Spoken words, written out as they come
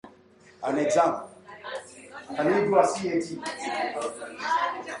An exam. Can we do a CAT?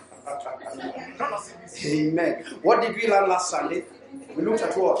 Amen. What did we learn last Sunday? We looked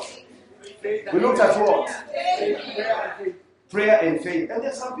at what? Prayer and faith. And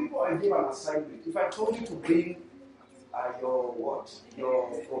there's some people I give an assignment. If I told you to bring your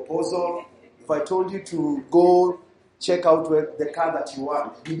proposal, if I told you to go check out the car that you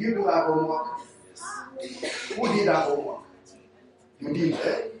want, did you do that homework? Who did that homework? You did,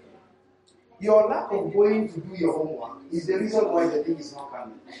 eh? Your lack of going to do your homework is the reason why the thing is not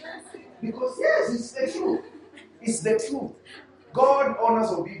coming. Because yes, it's the truth. It's the truth. God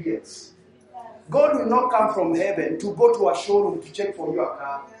honors obedience. God will not come from heaven to go to a showroom to check for your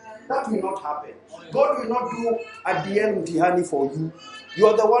car. That will not happen. God will not do a DM mtihani for you. You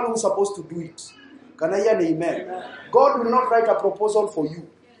are the one who's supposed to do it. Can I hear an amen? God will not write a proposal for you.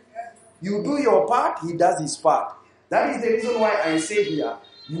 You do your part, He does His part. That is the reason why I say here,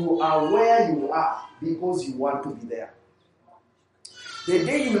 you are where you are because you want to be there. The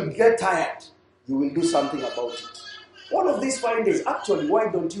day you will get tired, you will do something about it. One of these 5 days, actually,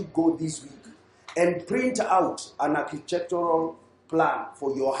 why don't you go this week and print out an architectural plan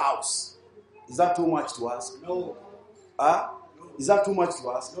for your house? Is that too much to ask? No. Is that too much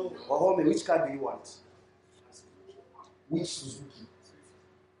to ask? No. Wahome, which car do you want? Which Suzuki?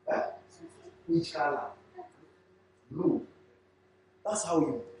 Which color? Blue. That's how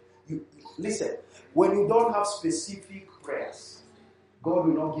you listen. When you don't have specific prayers, God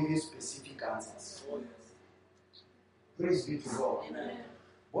will not give you specific answers. Praise be to God.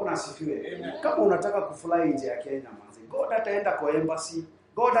 Bwana asifiwe. Kama unataka kufly nje ya Kenya manzi, God ataenda kwa embassy,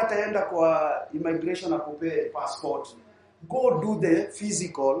 God ataenda kwa immigration akupe passport. God do the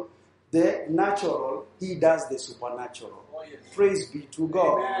physical, the natural, He does the supernatural. Praise be to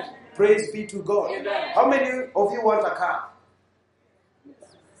God. Amen. Praise be to God. Amen. How many of you want a car?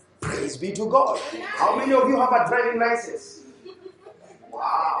 Praise be to God. How many of you have a driving license?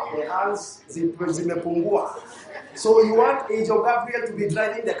 Wow, the hands zimepungua. So you want Angel Gabriel to be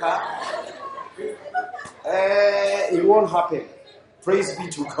driving the car? It won't happen. Praise be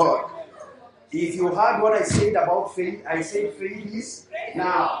to God. If you heard what I said about faith, I said faith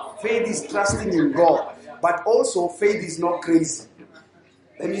is trusting in God. But also faith is not crazy.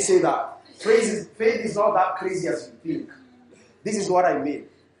 Let me say that. Faith is not that crazy as you think. This is what I mean.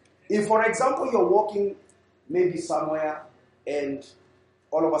 If, for example, you're walking maybe somewhere and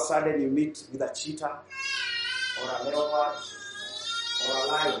all of a sudden you meet with a cheetah or a leopard or a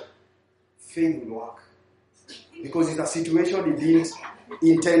lion, faith will work. Because it's a situation you didn't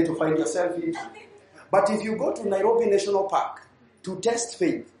intend to find yourself in. But if you go to Nairobi National Park to test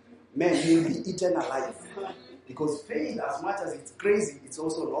faith, man, you'll be eaten alive. Because faith, as much as it's crazy, it's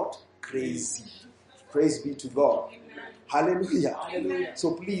also not crazy. Praise be to God. Hallelujah. Hallelujah.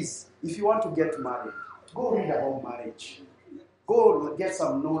 So please, if you want to get married, go read about marriage. Go get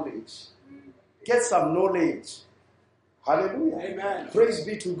some knowledge. Get some knowledge. Hallelujah. Amen. Praise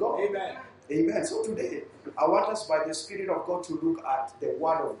be to God. Amen. Amen. So today, I want us by the Spirit of God to look at the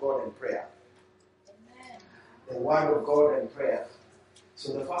Word of God and prayer. Amen. The Word of God and prayer.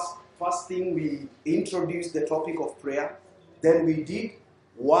 So the first thing, we introduced the topic of prayer. Then we did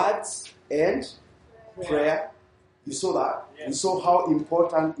words and prayer. You saw that? Yes. You saw how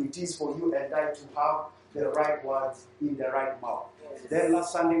important it is for you and I to have the right words in the right mouth. Yes. Then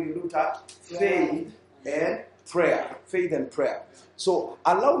last Sunday we looked at faith and prayer. Faith and prayer. So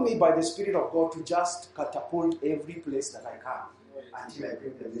allow me by the Spirit of God to just catapult every place that I can until I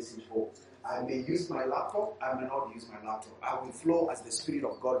bring the message home. I may use my laptop, I may not use my laptop. I will flow as the Spirit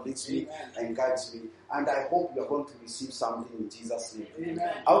of God leads me and guides me. And I hope you are going to receive something in Jesus' name.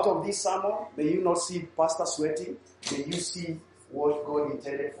 Amen. Out of this sermon, may you not see Pastor sweating. May you see what God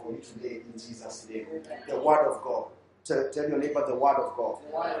intended for you today in Jesus' name. Amen. The Word of God. Tell your neighbor the Word of God.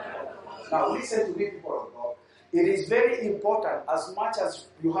 Now listen to me, people of God. It is very important, as much as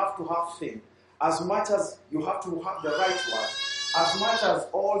you have to have faith, as much as you have to have the right word, as much as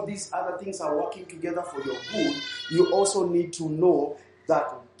all these other things are working together for your good, you also need to know that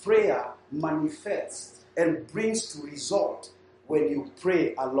prayer manifests and brings to result when you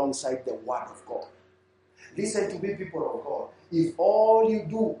pray alongside the Word of God. Listen to me, people of God. If all you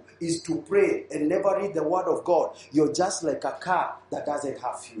do is to pray and never read the Word of God, you're just like a car that doesn't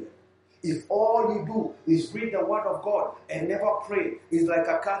have fuel. If all you do is read the Word of God and never pray, it's like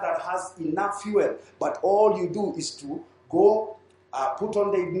a car that has enough fuel, but all you do is to go, put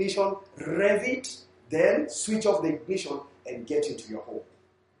on the ignition, rev it, then switch off the ignition and get into your home.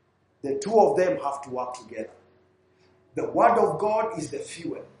 The two of them have to work together. The Word of God is the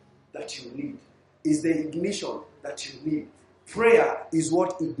fuel that you need, is the ignition that you need Prayer is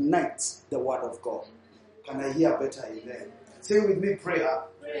what ignites the word of God. Can I hear better amen? Say with me, prayer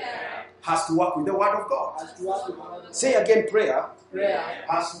has to work with the word of God. Say again, prayer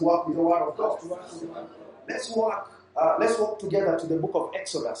has to work with the word of God. Let's walk together to the book of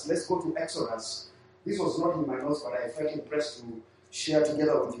Exodus. Let's go to Exodus. This was not in my notes, but I felt impressed to share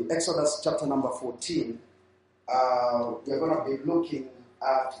together with you. Exodus chapter number 14. We're going to be looking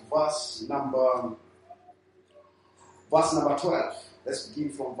at verse number 12. Let's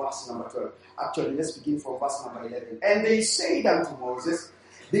begin from verse number 12. Actually, let's begin from verse number 11. And they said unto Moses,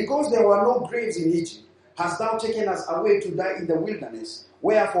 because there were no graves in Egypt, hast thou taken us away to die in the wilderness?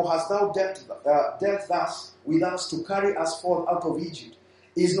 Wherefore hast thou dealt thus with us to carry us forth out of Egypt?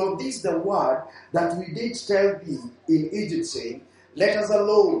 Is not this the word that we did tell thee in Egypt, saying, let us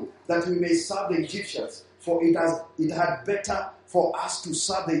alone, that we may serve the Egyptians? For it had better for us to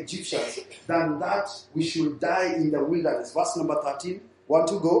serve the Egyptians than that we should die in the wilderness. Verse number 13. Want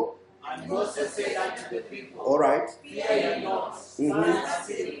to go? And Moses said unto the people, all right. Fear ye not, stand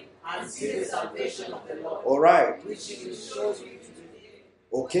still, and see the salvation of the Lord. All right. Which he will show you today.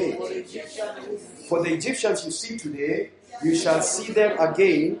 Okay. For the Egyptians you see today, you shall see them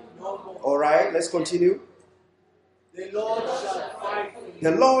again. All right. Let's continue. The Lord shall fight for you.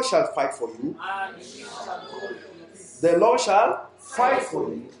 The Lord shall fight for you. And you shall hold your peace. The Lord shall fight for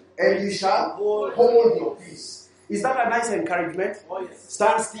you, and you shall hold your peace. Is that a nice encouragement? Oh, yes.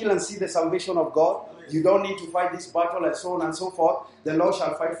 Stand still and see the salvation of God. Oh, yes. You don't need to fight this battle and so on and so forth. The Lord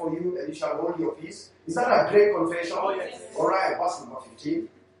shall fight for you, and you shall hold your peace. Is that a great confession? Oh, yes. All right, verse number 15.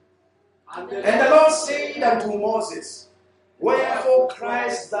 And the Lord said unto Moses, wherefore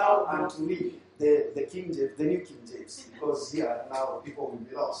criest thou unto me? The King James, the New King James, because here now people will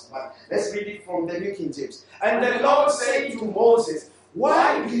be lost. But let's read it from the New King James. And the Lord said to Moses,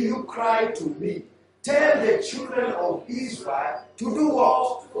 why do you cry to me? Tell the children of Israel to do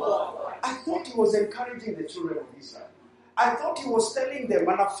what? I thought he was encouraging the children of Israel. I thought he was telling them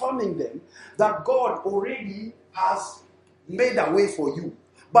and affirming them that God already has made a way for you.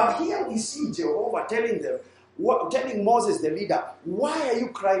 But here we see Jehovah telling Moses, the leader, why are you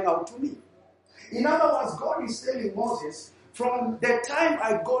crying out to me? In other words, God is telling Moses, from the time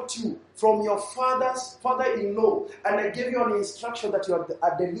I got you from your father-in-law, and I gave you an instruction that you are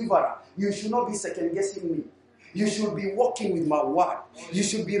a deliverer, you should not be second-guessing me. You should be walking with my word. You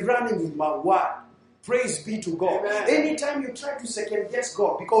should be running with my word. Praise be to God. Amen. Anytime you try to second-guess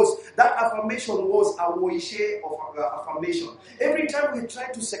God, because that affirmation was a woishe of affirmation. Every time we try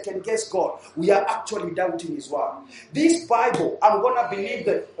to second-guess God, we are actually doubting His word. This Bible, I'm going to believe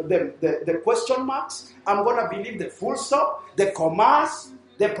the question marks. I'm going to believe the full stop, the commas,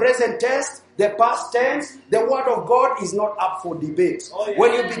 the present tense, the past tense. The word of God is not up for debate. Oh, yeah.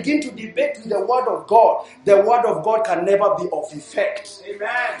 When you begin to debate with the word of God can never be of effect.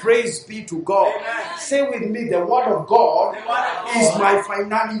 Amen. Praise be to God. Amen. Say with me, the word of God is my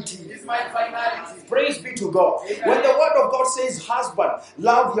finality. Praise be to God. Amen. When the word of God says, husband,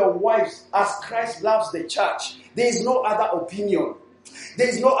 love your wives as Christ loves the church, there is no other opinion. There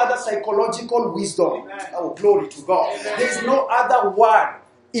is no other psychological wisdom. Amen. Oh, glory to God. Amen. There is no other word.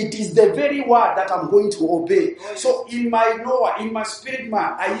 It is the very word that I'm going to obey. So in my Noah, in my spirit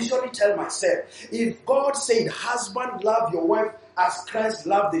man, I usually tell myself, if God said, husband, love your wife as Christ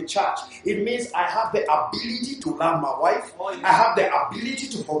loved the church, it means I have the ability to love my wife. I have the ability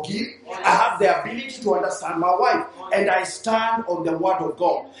to forgive. I have the ability to understand my wife. And I stand on the word of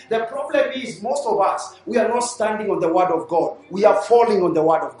God. The problem is, most of us, we are not standing on the word of God. We are falling on the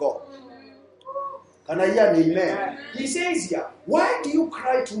word of God. Can I hear an amen? He says here, why do you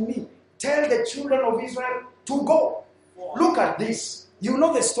cry to me? Tell the children of Israel to go. Look at this. You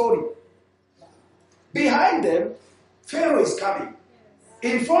know the story. Behind them, Pharaoh is coming.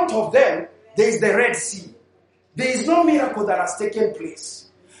 In front of them, there is the Red Sea. There is no miracle that has taken place.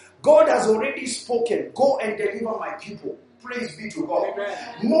 God has already spoken. Go and deliver my people. Praise be to God. Amen.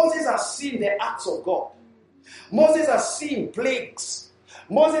 Moses has seen the acts of God. Moses has seen plagues.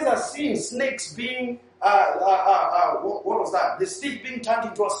 Moses has seen snakes being, what was that? The stick being turned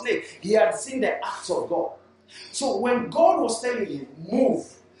into a snake. He had seen the acts of God. So when God was telling him, move,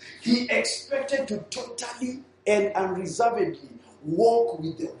 he expected to totally and unreservedly walk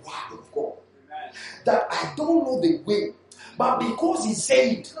with the word of God. Amen. That I don't know the way, but because he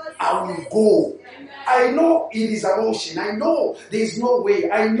said, I will go. I know it is an ocean. I know there is no way.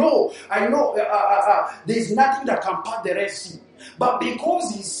 I know there is nothing that can part the Red Sea. But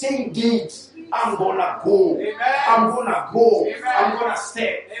because he's saying it, I'm gonna go. Amen. I'm gonna go. Amen. I'm gonna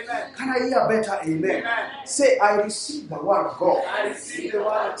stay. Amen. Can I hear better? Amen. Amen. Say, I receive the word of God. I receive the word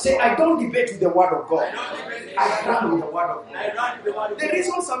of God. Say, I don't debate with the word of God. I don't debate with the I word run of with the word of I God. run with the word of The God.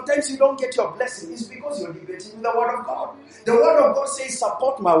 reason sometimes you don't get your blessing is because you're debating with the word of God. The word of God says,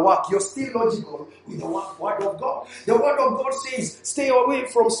 support my work. You're still logical with the word of God. The word of God says, stay away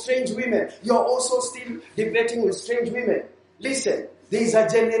from strange women. You're also still debating with strange women. Listen, there is a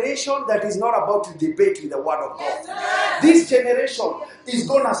generation that is not about to debate with the word of God. This generation is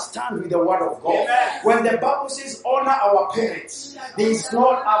going to stand with the word of God. When the Bible says honor our parents, there is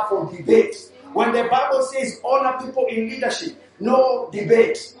not up for debate. When the Bible says honor people in leadership, no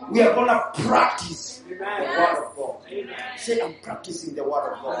debate. We are going to practice the word of God. Say, I'm practicing the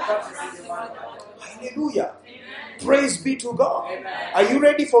word of God. Hallelujah. Praise be to God. Are you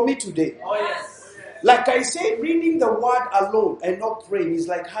ready for me today? Oh, yes. Like I said, reading the word alone and not praying is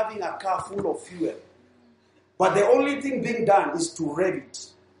like having a car full of fuel. But the only thing being done is to rev it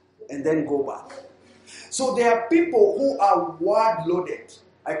and then go back. So there are people who are word loaded.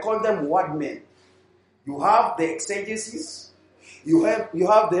 I call them word men. You have the exegesis, you have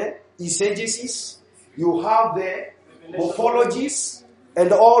the eisegesis, you have the morphologies,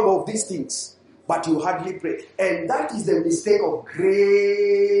 and all of these things. But you hardly pray. And that is the mistake of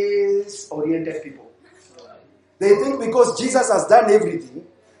grace-oriented people. They think because Jesus has done everything,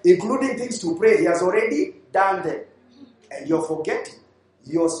 including things to pray, he has already done them. And you're forgetting.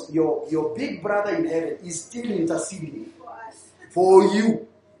 Your big brother in heaven is still interceding for you.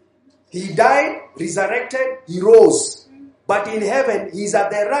 He died, resurrected, he rose. But in heaven, he's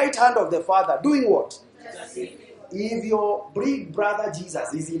at the right hand of the Father. Doing what? If your big brother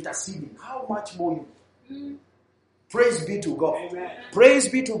Jesus is interceding, how much more you? Praise be to God. Amen. Praise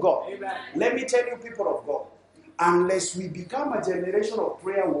be to God. Amen. Let me tell you, people of God, unless we become a generation of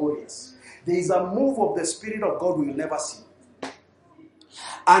prayer warriors, there is a move of the Spirit of God we will never see.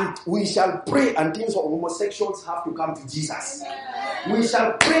 And we shall pray until homosexuals have to come to Jesus. We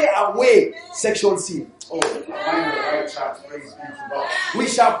shall pray away sexual sin. Oh, I'm on the right track. Praise be to God. We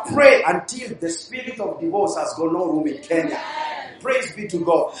shall pray until the spirit of divorce has got no room in Kenya. Praise be to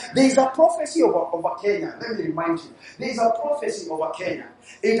God. There is a prophecy over Kenya. Let me remind you. There is a prophecy over Kenya.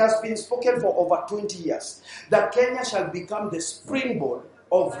 It has been spoken for over 20 years. That Kenya shall become the springboard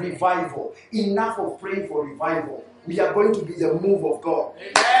of revival. Enough of praying for revival. We are going to be the move of God.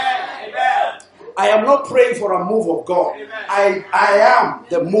 Amen. I am not praying for a move of God. I am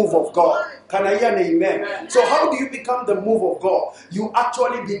the move of God. Can I hear an amen? So how do you become the move of God? You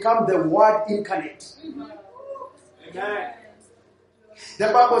actually become the word incarnate. Amen.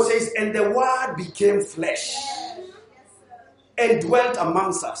 The Bible says, and the word became flesh and dwelt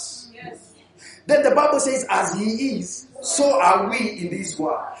amongst us. Then the Bible says, as he is, so are we in this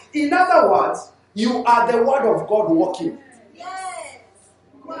world. In other words, you are the word of God walking.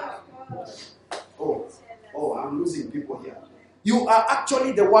 Oh, I'm losing people here. You are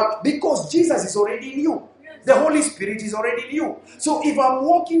actually the word, because Jesus is already in you. The Holy Spirit is already in you. So if I'm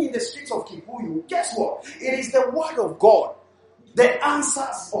walking in the streets of Kikuyu, guess what? It is the word of God. The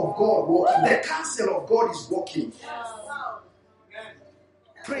answers of God walking. The counsel of God is walking.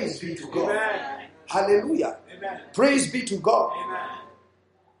 Praise be to God. Amen. Hallelujah. Amen. Praise be to God.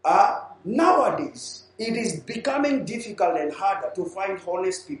 Amen. Nowadays, it is becoming difficult and harder to find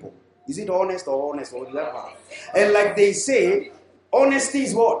honest people. Is it honest or honest or whatever? And like they say, honesty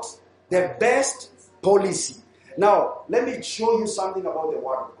is what? The best policy. Now, let me show you something about the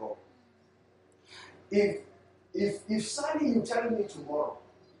word of God. If Sunny, you tell me tomorrow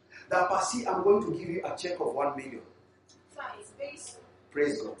that Pasi, I'm going to give you a check of 1 million.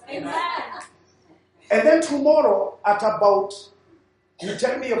 Praise God. Amen. And then tomorrow at about, you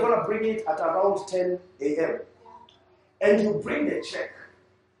tell me you're going to bring it at around 10 a.m. And you bring the check.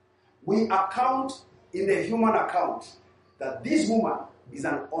 We account in the human account that this woman is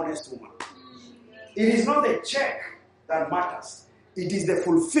an honest woman. It is not the check that matters. It is the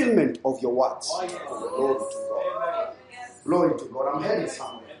fulfillment of your words. Oh, yes. Glory to God. Amen. Glory to God. I'm heading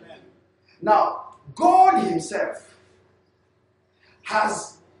somewhere. Now, God himself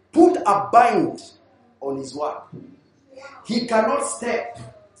has put a bind on his word. He cannot step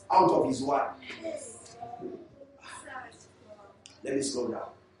out of his word. Let me slow down.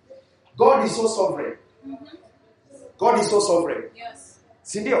 God is so sovereign. God is so sovereign. Yes.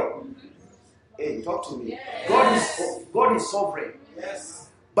 Sindio? Hey, talk to me. Yes. God is sovereign. Yes.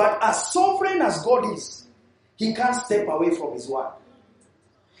 But as sovereign as God is, he can't step away from his word.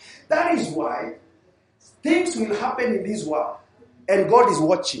 That is why things will happen in this world and God is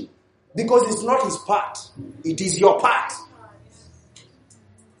watching. Because it's not his part. It is your part.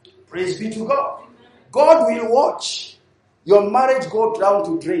 Praise be to God. God will watch your marriage go down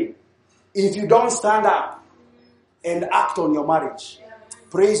to drain if you don't stand up and act on your marriage.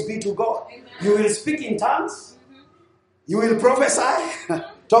 Praise be to God. You will speak in tongues. You will prophesy.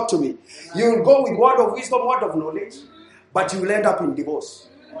 Talk to me. You will go with word of wisdom, word of knowledge, but you will end up in divorce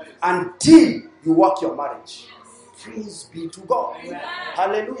until you work your marriage. Praise be to God.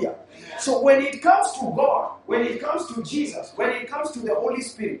 Hallelujah. So when it comes to God, when it comes to Jesus, when it comes to the Holy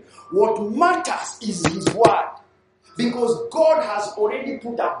Spirit, what matters is His word. Because God has already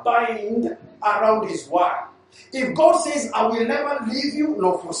put a bind around His word. If God says, I will never leave you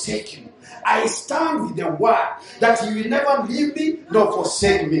nor forsake you, I stand with the word that He will never leave me nor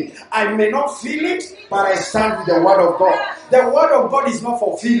forsake me. I may not feel it, but I stand with the word of God. The word of God is not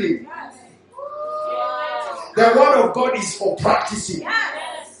for feeling. The word of God is for practicing.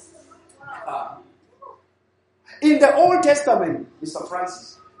 In the Old Testament, Mr.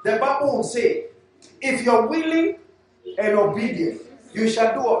 Francis, the Bible will say, if you're willing and obedient, you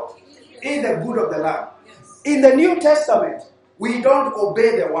shall do what? Eat the good of the land. In the New Testament, we don't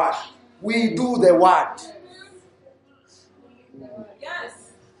obey the word. We do the word.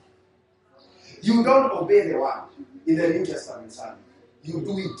 Yes. You don't obey the word in the New Testament, son. You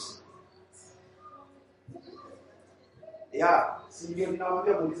do it. Yeah.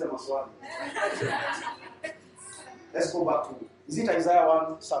 Let's go back to, is it Isaiah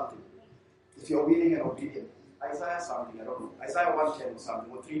 1 something? If you're willing and obedient. Isaiah something, I don't know. Isaiah 1:10 or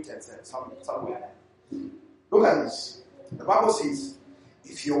something, or 3:10, somewhere. Look at this. The Bible says,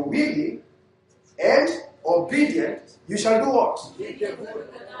 if you're willing and obedient, you shall do what?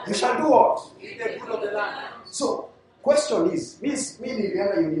 You shall do what? So, question is, me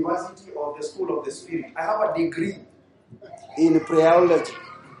Indiana University or the School of the Spirit, I have a degree in prayerology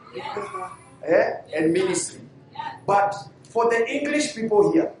and ministry. But for the English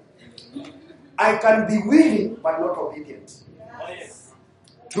people here, I can be willing but not obedient. Oh, yes.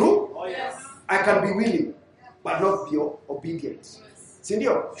 True? Oh, yes. I can be willing but not be obedient.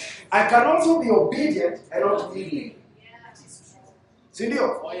 Sindio? I can also be obedient and not willing.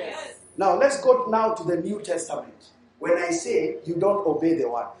 Sindio? Oh, yes. Now let's go now to the New Testament. When I say you don't obey the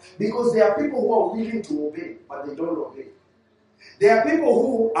word. Because there are people who are willing to obey, but they don't obey. There are people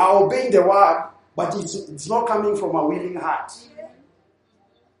who are obeying the word, but it's not coming from a willing heart.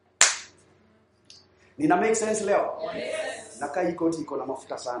 Nina make sense leo? Yes. Nakaa hii koti iko na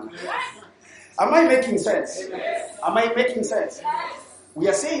mafuta sana. Am I making sense? Yes. Am I making sense? Yes. We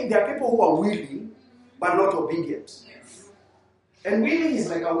are saying there are people who are willing but not obedient. Yes. And willing is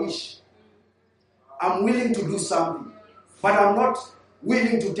like a wish. I'm willing to do something, but I'm not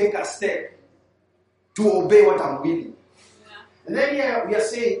willing to take a step to obey what I'm willing. Yeah. And then here we are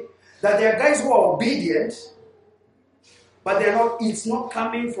saying that there are guys who are obedient, but they're not. It's not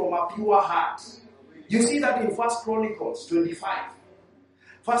coming from a pure heart. You see that in 1 Chronicles 25.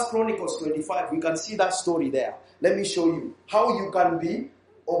 1 Chronicles 25, we can see that story there. Let me show you how you can be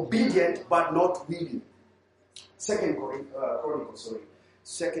obedient but not willing. 2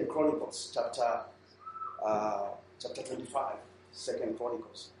 Chronicles chapter 25. 2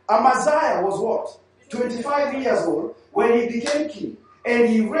 Chronicles. Amaziah was what? 25 years old when he became king. And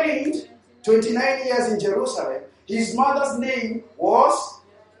he reigned 29 years in Jerusalem. His mother's name was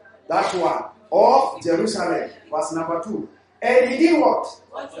that one. Of Jerusalem, verse number 2. And he did what?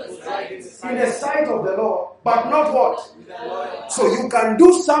 In the sight of the Lord, but not what? So you can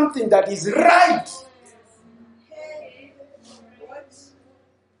do something that is right.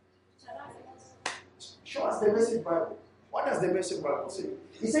 Show us the Message Bible. What does the Message Bible say?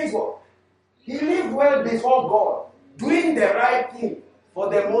 It says what? He lived well before God, doing the right thing for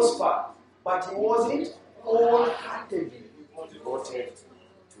the most part, but he wasn't wholeheartedly devoted.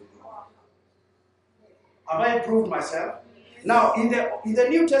 Have I proved myself? Now, in the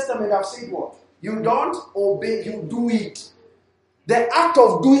New Testament, I've said what? You don't obey, you do it. The act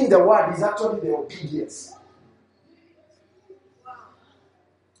of doing the word is actually the obedience.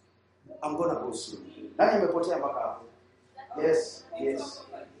 I'm going to go soon. Yes.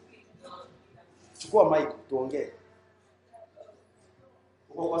 Chukua mic, tuongee.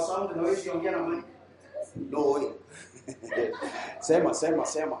 Uko kwa sound na wewe ukiongea na mic? No. Sema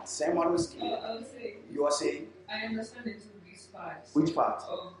Ruski. You are saying? I understand into these parts. Which part?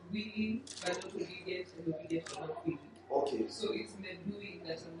 Of willing but not obedient and obedient but not willing. Okay. So it's in the doing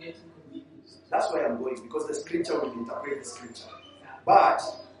that I'm getting confused. That's where I'm going because the scripture will interpret the scripture. But,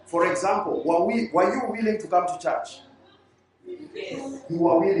 for example, were you willing to come to church? Yes. You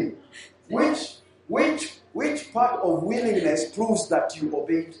were willing. Which part of willingness proves that you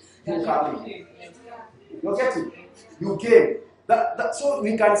obeyed? You came. You get it? You came. So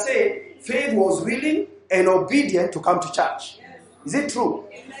we can say faith was willing and obedient to come to church. Is it true?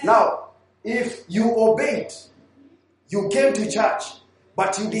 Now, if you obeyed, you came to church,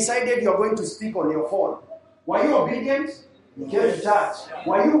 but you decided you're going to speak on your phone. Were you obedient? You came to church.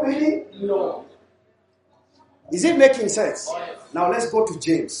 Were you willing? No. Is it making sense? Now let's go to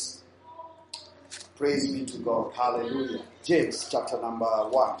James. Praise be to God. Hallelujah. James chapter number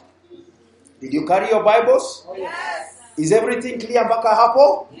 1. Did you carry your Bibles? Yes. Is everything clear mpaka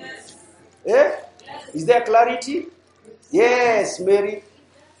hapo? Yes. Eh? Yes. Is there clarity? Yes, Mary.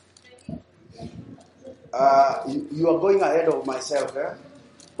 You are going ahead of myself,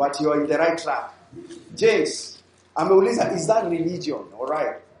 but you are in the right track. James, ameuliza, is that religion? All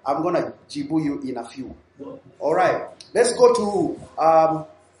right. I'm going to jibu you in a few. All right. Let's go to,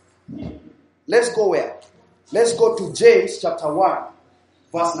 let's go where? Let's go to James chapter 1,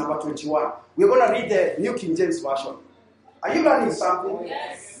 verse number 21. We're going to read the New King James Version. Are you learning something?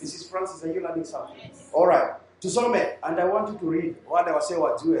 Yes. Mrs. Francis, are you learning something? Yes. All right. Tusome, and I want you to read. Wale wase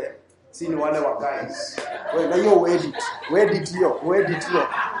wajue, sini wale wa guys. Na hiyo edit hiyo.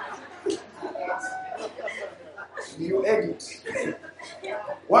 You edit.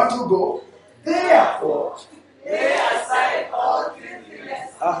 Want to go? Therefore, lay aside all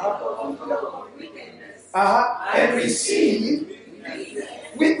filthiness, wickedness, and receive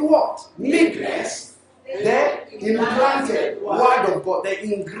with what? Meekness. The implanted word of God, the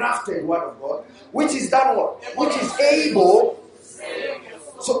engrafted word of God, which is that what? Which is able.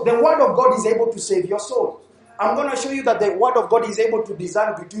 So the word of God is able to save your soul. I'm going to show you that the word of God is able to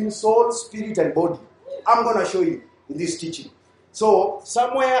discern between soul, spirit, and body. I'm going to show you in this teaching. So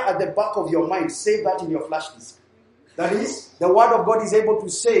somewhere at the back of your mind, save that in your flash disk. That is, the word of God is able to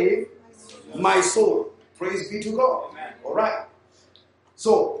save my soul. Praise be to God. All right.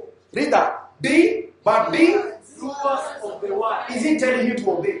 So read that. Be doers of the word. Is it telling you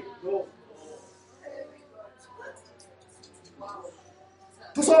to obey? No.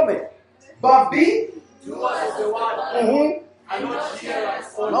 Tusome. But be doers of the word. Mm-hmm. And not hearers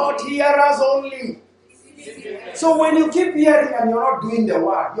only. Not hearers only. So when you keep hearing and you're not doing the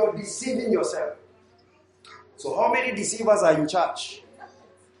word, you're deceiving yourself. So how many deceivers are in church?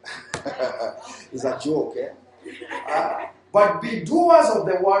 It's a joke, eh? But be doers of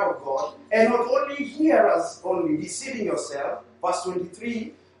the word of God, and not only hearers only, deceiving yourself. Verse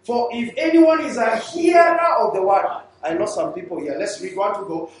 23, for if anyone is a hearer of the word, I know some people here, let's read one to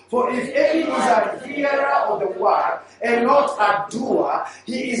go. For if anyone is a hearer of the word, and not a doer,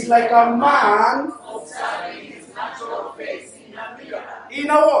 he is like a man observing his natural face in a mirror. In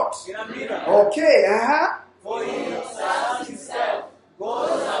a what? In a mirror. Okay, For he observes himself,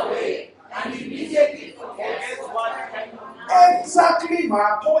 goes away, and immediately forgets what kind of man. Exactly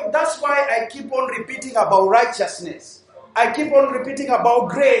my point. That's why I keep on repeating about righteousness. I keep on repeating about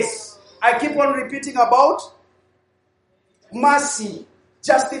grace. I keep on repeating about mercy,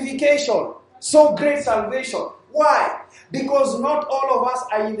 justification, so great salvation. Why? Because not all of us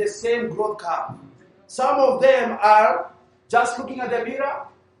are in the same growth curve. Some of them are just looking at the mirror.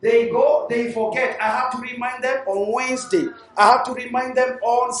 They go, they forget. I have to remind them on Wednesday. I have to remind them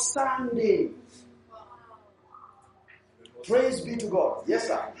on Sunday. Praise be to God. Yes,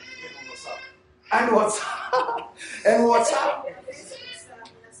 sir. And what's up? And what's up?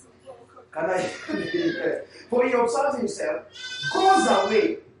 Can I? For he observes himself, goes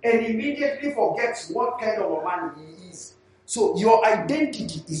away, and immediately forgets what kind of a man he is. So your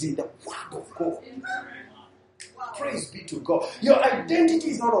identity is in the word of God. Praise be to God. Your identity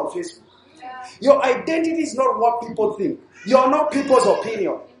is not on Facebook. Your identity is not what people think. You are not people's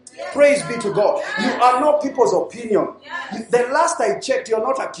opinion. Praise be to God. You are not people's opinion. The last I checked, you're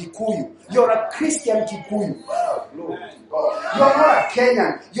not a Kikuyu. You're a Christian Kikuyu. Oh, glory to God. You're not a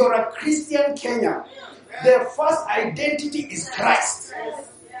Kenyan. You're a Christian Kenyan. The first identity is Christ.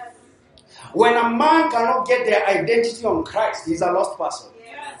 When a man cannot get their identity on Christ, he's a lost person.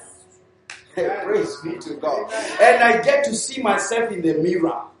 Praise be to God. And I get to see myself in the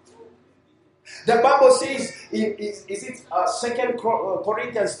mirror. The Bible says, is it 2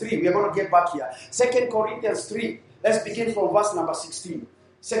 Corinthians 3? We are going to get back here. 2 Corinthians 3. Let's begin from verse number 16.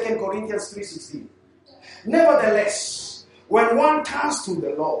 2 Corinthians 3:16. Nevertheless, when one turns to the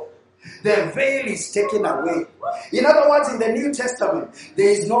Lord, the veil is taken away. In other words, in the New Testament, there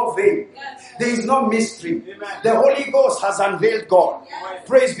is no veil. There is no mystery. The Holy Ghost has unveiled God.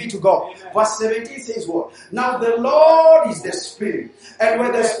 Praise be to God. Verse 17 says what? Now the Lord is the Spirit. And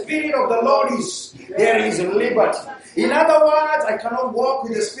where the Spirit of the Lord is, there is liberty. In other words, I cannot walk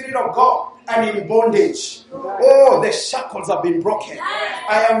with the Spirit of God and in bondage. Oh, the shackles have been broken.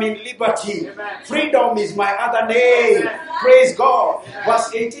 I am in liberty. Freedom is my other name. Praise God.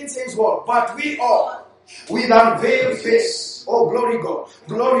 Verse 18 says what? But we all, with unveiled face, oh glory God,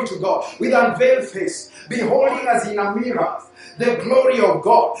 glory to God, with unveiled face, beholding as in a mirror the glory of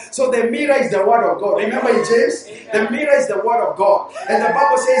God. So the mirror is the word of God. Remember in James? The mirror is the word of God. And the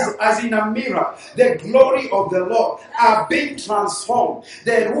Bible says, as in a mirror, the glory of the Lord are being transformed.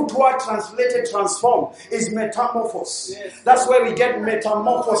 The root word translated transform is metamorphos. That's where we get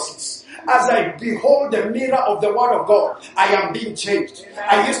metamorphosis. As I behold the mirror of the word of God, I am being changed.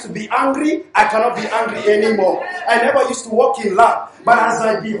 I used to be angry, I cannot be angry anymore. I never used to walk in love. But as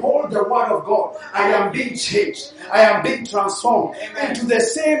I behold the word of God, I am being changed. I am being transformed into the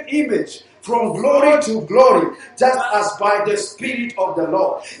same image, from glory to glory, just as by the Spirit of the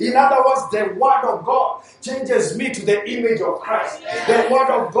Lord. In other words, the word of God changes me to the image of Christ. The word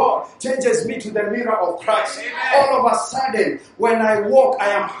of God changes me to the mirror of Christ. All of a sudden, when I walk, I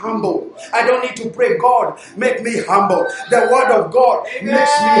am humble. I don't need to pray, God, make me humble. The word of God makes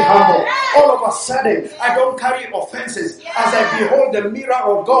me humble. All of a sudden, I don't carry offenses. As I behold the mirror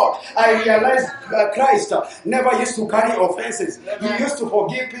of God, I realize Christ never used to carry offenses. He used to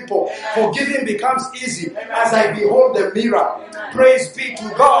forgive people. Forgiving becomes easy as I behold the mirror. Praise be to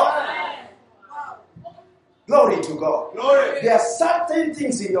God. Glory to God. There are certain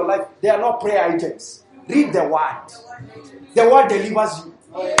things in your life, they are not prayer items. Read the word. The word delivers you.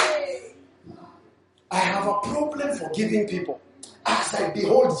 I have a problem forgiving people as I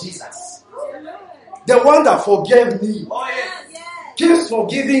behold Jesus. The one that forgave me keeps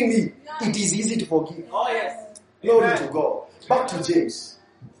forgiving me. It is easy to forgive. Glory to God. Back to James.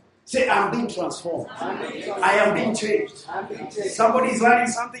 Say, I'm being transformed. I am being changed. Somebody is learning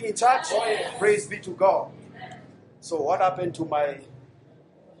something in church? Praise be to God. So what happened to my...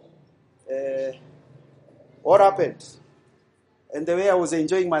 what happened? And the way I was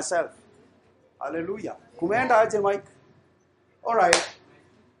enjoying myself. Hallelujah. Kumenda aje Mike. All right.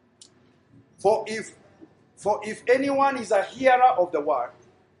 For if anyone is a hearer of the word,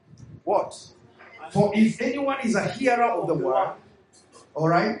 what? For if anyone is a hearer of the word, all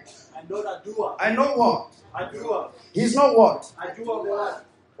right? I know what? He's not what?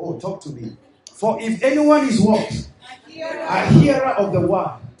 Oh, talk to me. For if anyone is what? A hearer of the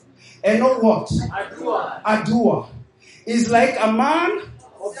word, and not what? A doer. Is like a man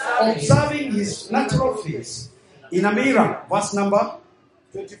observing his natural face in a mirror. Verse number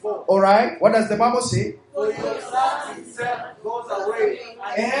 24. All right. What does the Bible say? For he observes himself, goes away,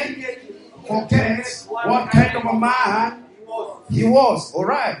 and forgets what kind of a man he was. All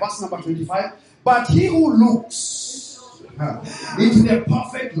right. Verse number 25. But he who looks into the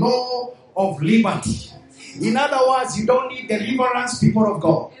perfect law of liberty. In other words, you don't need deliverance, people of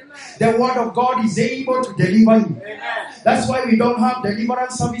God. The word of God is able to deliver you. That's why we don't have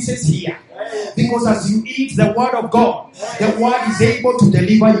deliverance services here. Because as you eat the word of God, the word is able to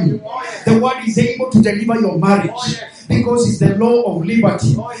deliver you. The word is able to deliver your marriage. Because it's the law of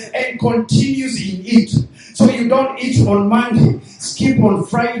liberty and continues in it. So you don't eat on Monday, skip on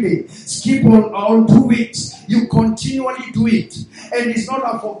Friday, skip on 2 weeks. You continually do it. And it's not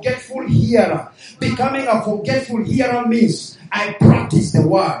a forgetful hearer. Becoming a forgetful hearer means I practice the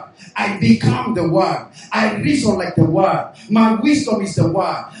word. I become the word. I reason like the word. My wisdom is the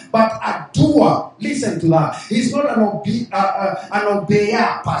word. But a doer, listen to that. He's not an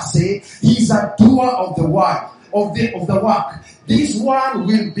obeyer per se. He's a doer of the word, of the work. This one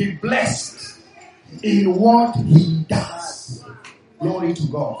will be blessed in what he does. Glory to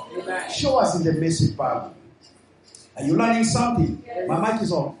God. Show us in the Message Bible. Are you learning something? Yes. My mic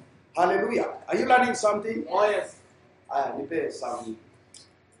is on. Hallelujah. Are you learning something? Oh, yes. Nipe something.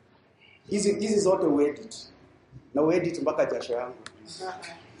 This is not a edit. Na edit mpaka jasho yangu.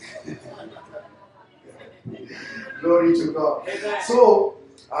 Glory to God. So,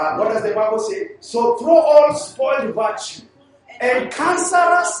 what does the Bible say? So throw all spoiled virtue and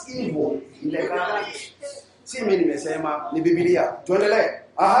cancerous evil in the garage. Si mimi nimesema ni Biblia. Tuendelee.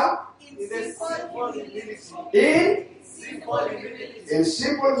 In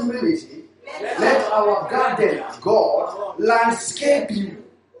simple humility, let our garden God landscape you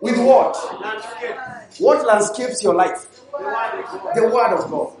with what? What landscapes your life? The word of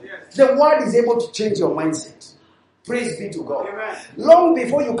God. The word is able to change your mindset. Praise be to God. Long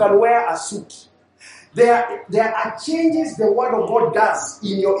before you can wear a suit, there are changes the word of God does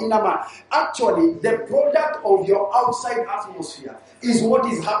in your inner man. Actually, the product of your outside atmosphere is what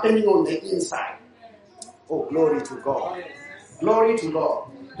is happening on the inside. Oh, glory to God. Glory to God.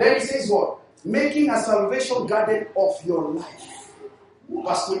 Then it says what? Making a salvation garden of your life.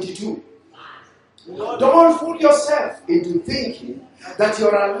 Verse 22. Don't fool yourself into thinking that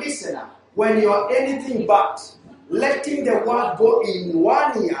you're a listener when you're anything but letting the word go in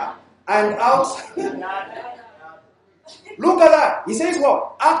one ear and out. Look at that. He says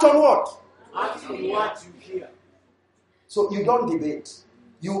what? Act on what? Act on what you hear. So you don't debate.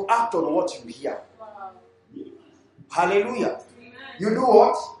 You act on what you hear. Hallelujah. You do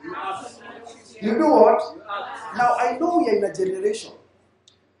what? You do what? Now I know we are in a generation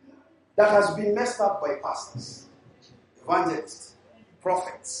that has been messed up by pastors, evangelists,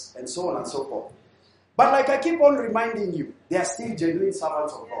 prophets, and so on and so forth. But like I keep on reminding you, they are still genuine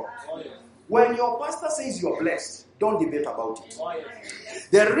servants of God. When your pastor says you're blessed, don't debate about it.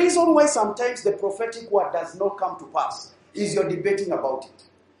 The reason why sometimes the prophetic word does not come to pass is you're debating about it.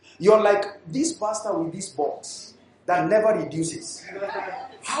 You're like this pastor with this box that never reduces.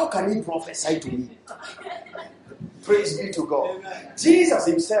 How can he prophesy to me? Praise be to God. Jesus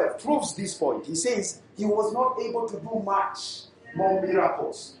himself proves this point. He says he was not able to do much more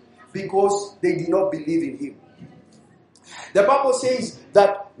miracles because they did not believe in him. The Bible says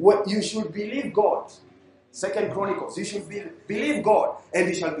that you should believe God. 2 Chronicles, you should believe God and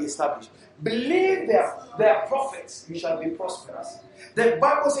you shall be established. Believe their prophets, you shall be prosperous. The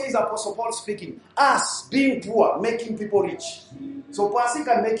Bible says, Apostle Paul speaking, us being poor, making people rich. So Pasi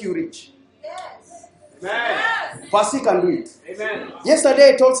can make you rich. Yes. Amen. Pasi can do it. Amen.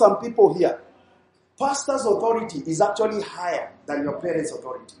 Yesterday I told some people here, pastor's authority is actually higher than your parents'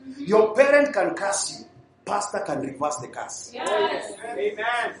 authority. Your parent can curse you. Pastor can reverse the curse. Yes.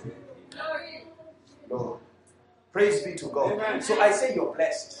 Amen. Lord. Praise be to God. Amen. So I say you're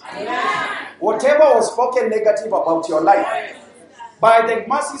blessed. Amen. Whatever was spoken negative about your life, by the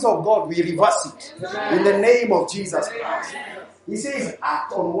mercies of God, we reverse it. Amen. In the name of Jesus Christ. He says,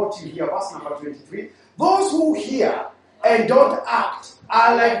 act on what you hear. Verse number 23. Those who hear and don't act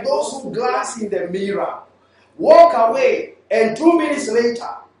are like those who glance in the mirror, walk away, and 2 minutes later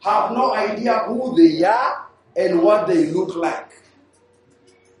have no idea who they are and what they look like.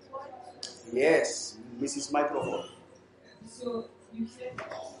 Yes, Mrs. Microphone. So you said,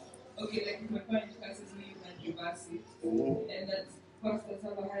 okay, like if my parent curses me, you can reverse it, and that pastors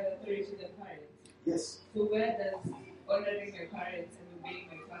have a higher authority than parents. Yes. So where does honoring my parents and obeying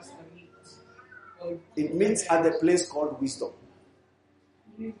my pastor meet? Or It meets at the place called wisdom.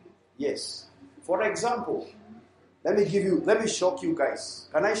 really? Yes. For example, let me shock you guys.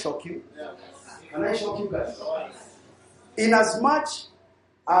 Can I shock you? Yeah. Can I shock you guys? In as much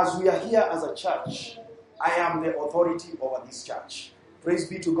as we are here as a church, I am the authority over this church. Praise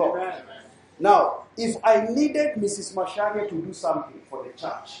be to God. Amen. Now, if I needed Mrs. Macharia to do something for the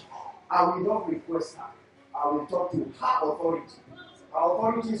church, I will not request her. I will talk to her authority. Her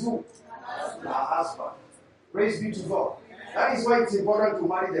authority is who? Her husband. Praise be to God. That is why it's important to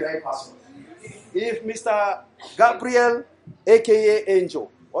marry the right person. If Mr. Gabriel, aka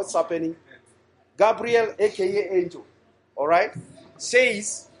Angel, what's happening? Gabriel, aka Angel, all right,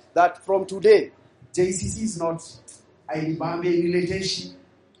 says that from today, JCC is not Ailibambe relationship.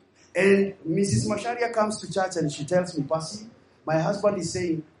 And Mrs. Macharia comes to church and she tells me, Pasi, my husband is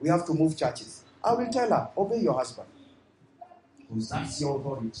saying we have to move churches. I will tell her, obey your husband. Because that's your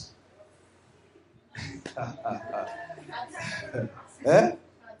authority.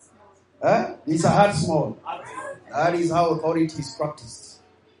 It's a hard small. That is how authority is practiced.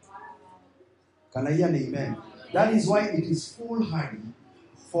 Can I hear an amen? That is why it is foolhardy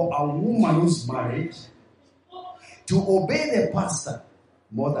for a woman who's married to obey the pastor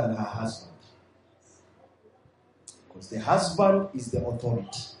more than her husband. Because the husband is the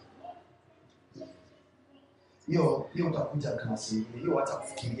authority. Hiyo utakuja kasi, hiyo hata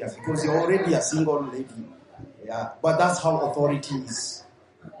kufikiria, because you're already a single lady. Yeah, but that's how authority is.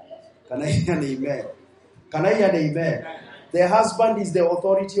 Can I hear an amen? Can I hear an amen? The husband is the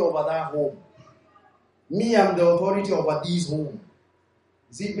authority over that home. Me, I'm the authority over this home.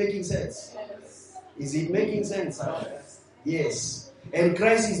 Is it making sense? Yes. Is it making sense? Yes. And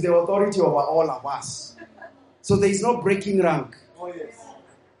Christ is the authority over all of us. So there is no breaking rank. Oh, yes.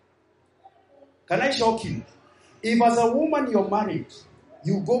 Can I shock you? If as a woman you're married,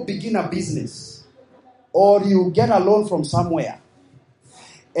 you go begin a business, or you get a loan from somewhere,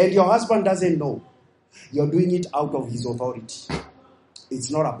 and your husband doesn't know, you're doing it out of his authority. It's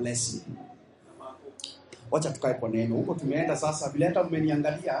not a blessing. Wacha tukae kwa neno. Huko tumeenda sasa bila hata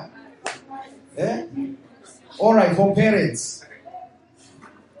mmeniangalia. All right, for parents.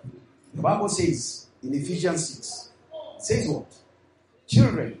 The Bible says in Ephesians 6, it says what?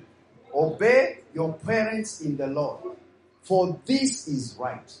 Children, obey your parents in the Lord, for this is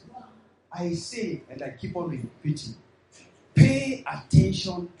right. I say, and I keep on repeating, pay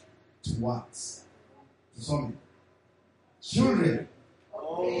attention to words. Tusome. Children,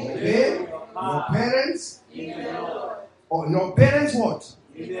 obey your parents. Or your parents what?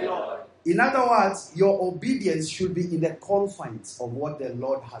 In other words, your obedience should be in the confines of what the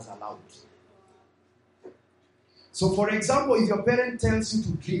Lord has allowed. So, for example, if your parent tells you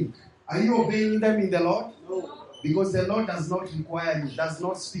to drink, are you obeying them in the Lord? No. Because the Lord does not require you, does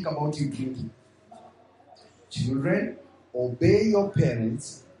not speak about you drinking. Children, obey your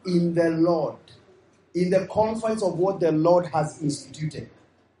parents in the Lord, in the confines of what the Lord has instituted.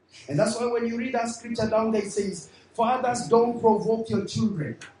 And that's why when you read that scripture down there, it says, fathers, don't provoke your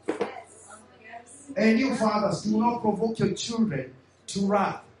children. And you fathers, do not provoke your children to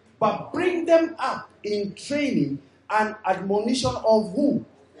wrath, but bring them up in training and admonition of who?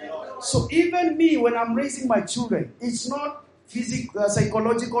 So even me, when I'm raising my children, it's not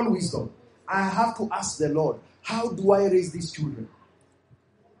psychological wisdom. I have to ask the Lord, how do I raise these children?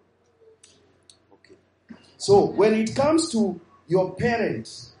 Okay. So when it comes to your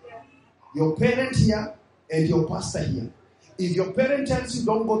parents, your parent here and your pastor here, if your parent tells you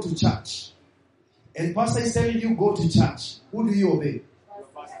don't go to church, and pastor is telling you go to church, who do you obey?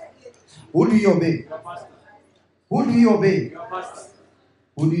 Who do you obey? Who do you obey?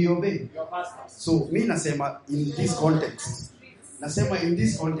 Who do you obey? So, me nasema in this context. Nasema in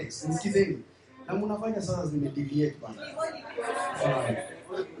this context. Nisikizeni. Na mnafanya sasa zimedeviate bana.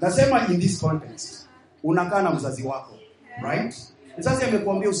 Nasema in this context. Unakaa na mzazi wako, right? Mzazi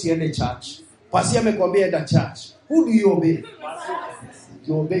amekwambia usiende church. Pasi amekwambia enda church. Who do you obey?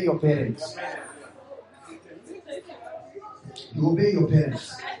 You obey your parents. You obey your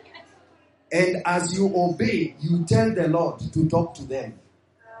parents. And as you obey, you tell the Lord to talk to them.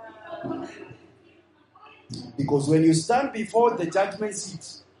 Because when you stand before the judgment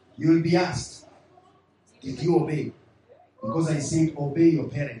seat, you will be asked, did you obey? Because I said, obey your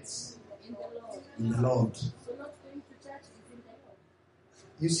parents in the Lord.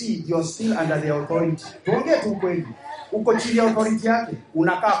 You see, you're still under the authority. Tuongee tu kweli. Uko chini ya authority yake,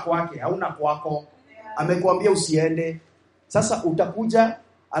 unakaa kwake, hauna kwako. Amekuambia usiende. Sasa utakuja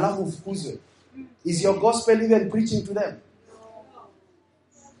alafu ufukuzwe. Is your gospel even preaching to them?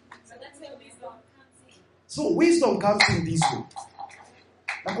 So wisdom comes in this way.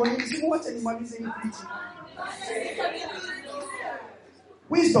 Na kwa nini simuache nimalize hii preaching?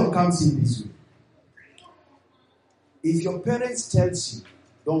 Wisdom comes in this way. If your parents tells you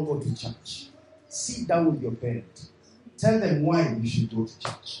don't go to church, sit down with your parent. Tell them why you should go to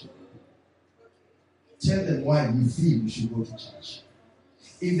church. Tell them why you feel you should go to church.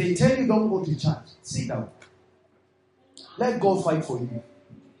 If they tell you don't go to church, sit down. Let God fight for you.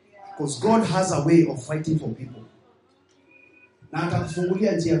 Because God has a way of fighting for people. Na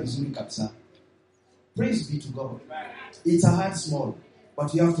atakufungulia njia vizuri kabisa. Praise be to God. It's a hard small,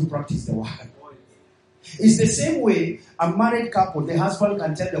 but you have to practice the word. It's the same way a married couple, the husband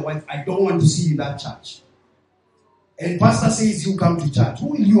can tell the wife, I don't want to see you in that church. And pastor says you come to church. Who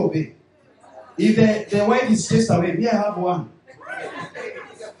will you obey? If the wife is chased away, me I have one.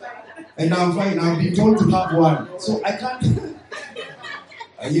 And I'm fine. I've been told to have one. So I can't.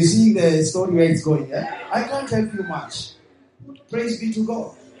 You see the story where it's going, yeah? I can't help you much. Praise be to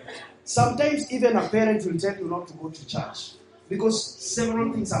God. Sometimes even a parent will tell you not to go to church because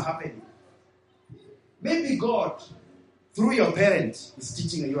several things are happening. Maybe God, through your parent, is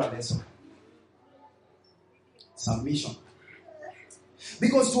teaching you a lesson. Submission.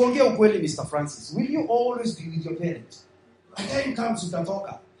 Because tuongea ukweli, Mr. Francis, will you always be with your parent? A time comes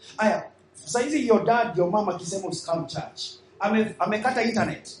utatoka. Aya, saizi your dad, your mama kisema usikam church. Amekata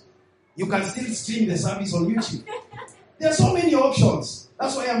internet. You can still stream the service on YouTube. There are so many options.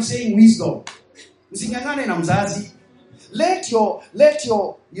 That's why I'm saying wisdom. Msingangane na mzazi. Let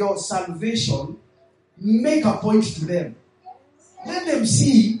your salvation make a point to them. Let them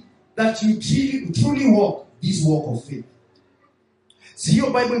see that you truly walk this walk of faith. See,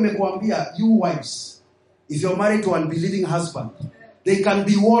 your Bible imekuambia, you wives, if you're married to an unbelieving husband, they can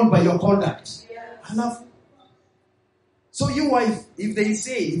be warned by your conduct. Enough. So you wife, if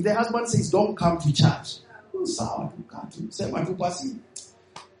the husband says, don't come to church, sawa, sema tu basi.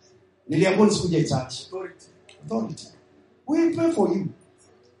 Niliambiwa nisikuje church. Authority. We'll pray for you.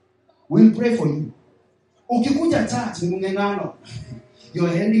 We'll pray for you. Ukikuja church ni mngengano. You're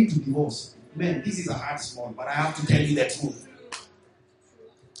heading to divorce. Man, this is a hard small, but I have to tell you the truth.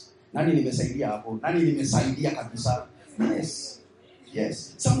 Nani nimesaidia hapo? Nani nimesaidia kabisa?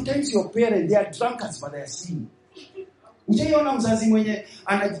 Yes. Sometimes your parents, they are drunkards, but they are sinning. Ujaiona mzazi mwenye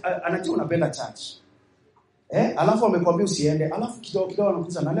anajua unapenda church. Alafu amekwambia usiende, alafu kidogo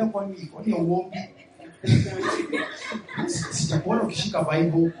anakuza na leo kwani uombi. Sitakuona ukishika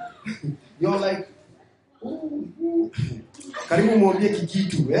Bible. You're like, Karibu mwambie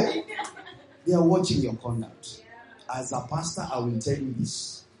kikitu, eh? They are watching your conduct. As a pastor, I will tell you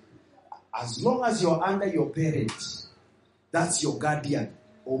this. As long as you're under your parents, that's your guardian,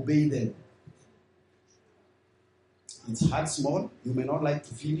 obey them. It's hard, small. You may not like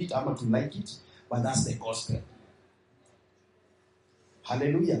to feel it, I'm not to like it, but that's the gospel.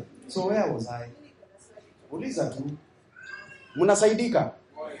 Hallelujah. So where was I? Uliza tu. Munasaidika?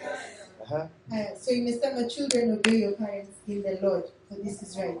 So in December, children obey your parents in the Lord, for this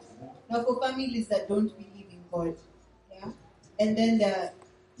is right. Now for families that don't believe in God, yeah, and then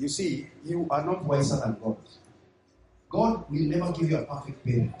you see, you are not wiser than God. God will never give you a perfect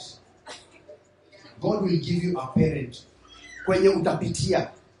parent. God will give you a parent kwenye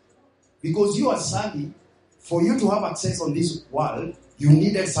utapitia. Because you are savvy, for you to have access on this world, you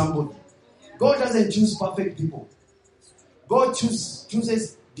needed somebody. God doesn't choose perfect people. God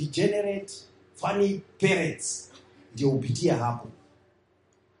chooses degenerate, funny parents. Ndio upitia hapo.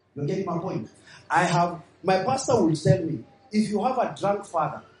 You getting my point? My pastor will tell me, if you have a drunk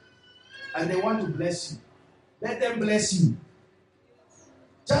father and they want to bless you, let them bless you.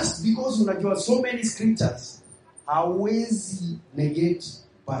 Just because unajua so many scriptures, hawezi negate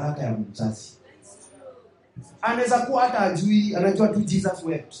baraka ya mzazi. Anaweza kuwa hata ajui, anajua tu Jesus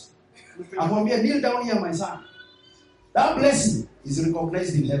wept. Amwambia, kneel down here my son. That blessing is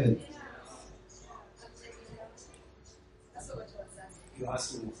recognized in heaven. You're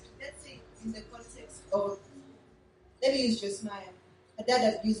asking me. Let's say in the context of, let me use Josiah. Her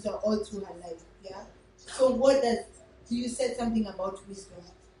dad abused her all through her life. Yeah. So you said something about wisdom.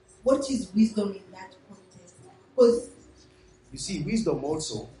 What is wisdom in that context? Because you see, wisdom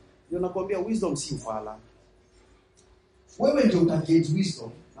also, nakwambia wisdom si ufala. Wewe ndio utagate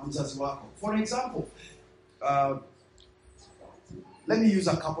wisdom na mzazi wako. For example, let me use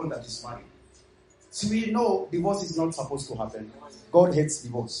a couple that is married. So we know divorce is not supposed to happen. God hates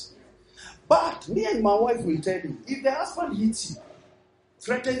divorce. But me and my wife will tell you, if the husband hits you,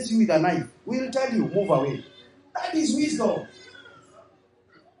 threatens you with a knife, we'll tell you, move away. That is wisdom.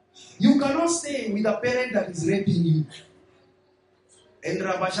 You cannot stay with a parent that is raping you. And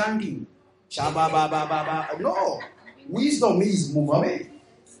rabashanking. No. Wisdom is move away.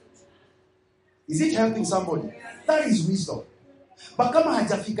 Is it helping somebody? That is wisdom. But kama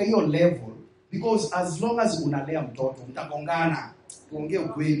hajafika hiyo level, because as long as unalea mtoto, mtagongana. Tuongee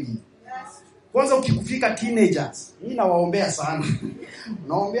ukweli. Kwanza ukikufika teenagers, mimi nawaombea sana.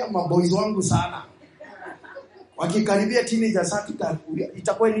 Naombea maboys wangu sana. Wakikaribia teenagers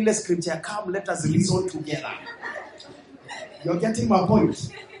itakuwa ni ile scripture, come let us reason together. You're getting my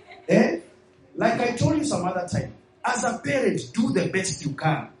point? Like I told you some other time, as a parent, do the best you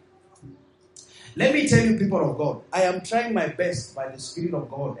can. Let me tell you, people of God, I am trying my best by the Spirit of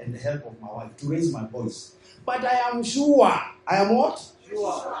God and the help of my wife to raise my boys. But I am sure, I am what?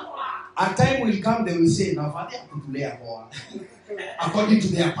 Sure. A time will come, they will say, now, Father, according to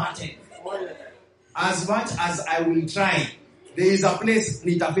their pattern. As much as I will try, there is a place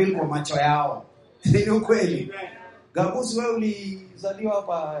nitafeel kwa macho yao. Ndio kweli. Gabusi wewe ulizaliwa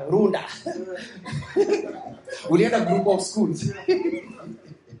hapa Runda. Ulienda group of schools.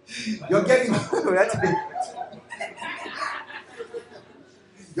 You're getting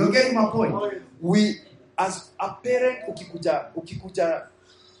my point. We as a parent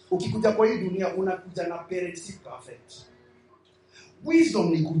ukikuja kwa hii dunia unakuja na parents si perfect.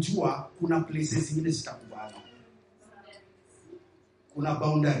 Wisdom ni kujua kuna places zingine zitakubana. Kuna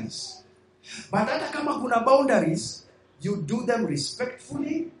boundaries. But hata kama kuna boundaries, you do them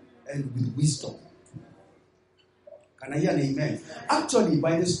respectfully and with wisdom. Can I hear an amen? Actually,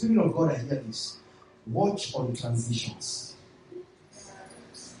 by the Spirit of God, I hear this. Watch on transitions.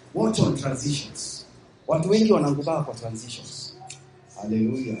 Watch on transitions. Watu wengi wanaanguka kwa transitions.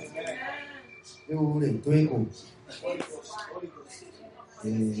 Hallelujah.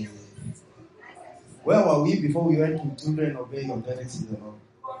 Where were we before we went to children obey your parents in the Lord?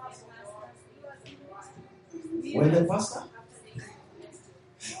 When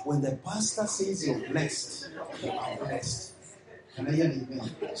the pastor says you're blessed, you are blessed. Can I hear an amen?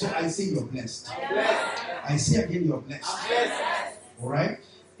 So I say you're blessed. I say again you're blessed. Alright?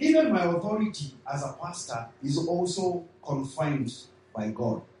 Even my authority as a pastor is also confined by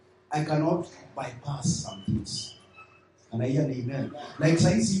God. I cannot bypass some things. Can I hear an amen? Like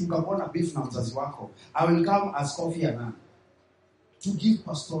saizi ukapona beef na mzazi wako, I will come as Kofi Annan to give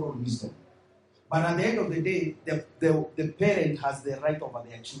pastoral wisdom. But at the end of the day, the parent has the right over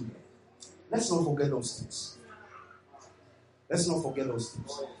their children. Let's not forget those things. Let's not forget those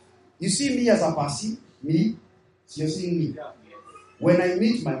things. You see me as a person, me, you're seeing me. When I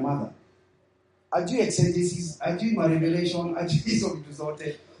meet my mother, ajui exegesis, ajui my revelation, ajui hizo vitu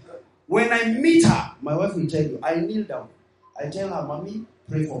zote. When I meet her, my wife will tell you, I kneel down. I tell her, Mommy,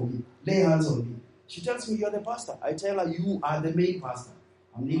 pray for me. Lay hands on me. She tells me, you're the pastor. I tell her, you are the main pastor.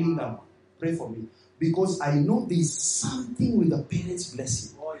 I'm kneeling down. Pray for me. Because I know there's something with the parents'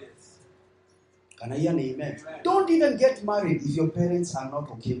 blessing. Oh, yes. Can I hear an amen? Amen. Don't even get married if your parents are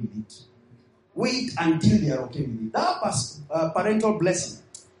not okay with it. Wait until they are okay with it. That parental blessing.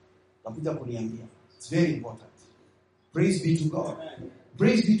 It's very important. Praise be to God. Amen.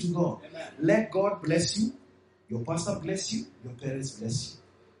 Praise be to God. Amen. Let God bless you. Your pastor bless you. Your parents bless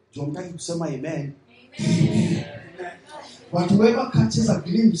you. Amen. Amen. But whoever catches a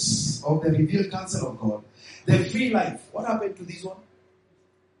glimpse of the revealed counsel of God, the free life. What happened to this one?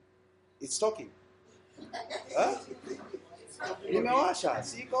 It's talking. Huh? Nimewasha.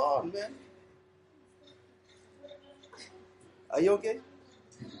 See God, man. Are you okay?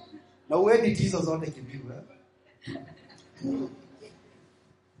 Now where did Jesus want to give you?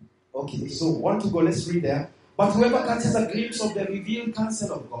 Okay, so 1 to go, let's read there. But whoever catches a glimpse of the revealed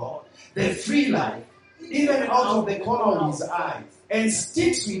counsel of God, the free life, even out of the corner of his eye, and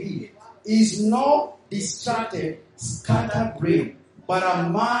sticks with it, is no distracted, scattered brain, but a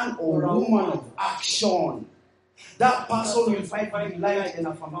man or woman of action. That person will find delight and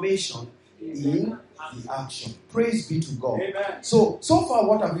affirmation in the action. Praise be to God. Amen. So far,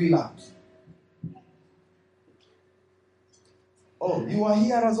 what have we learned? Oh, you are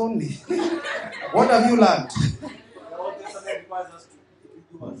hearers only. What have you learned? The Old Testament requires us to be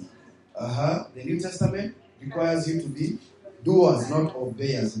doers. The New Testament requires you to be doers, not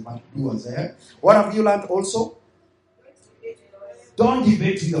obeyers, but doers. What have you learned also? Don't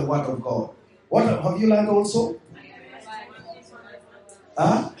debate with the word of God. What have you learned also?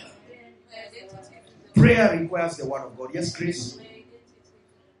 Prayer requires the word of God. Yes, Chris?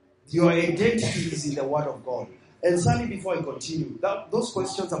 Your identity is in the word of God. And Sunny, before I continue, those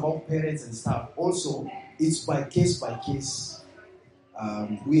questions about parents and stuff, also, it's by case.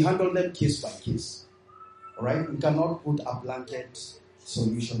 We handle them case by case. All right? We cannot put a blanket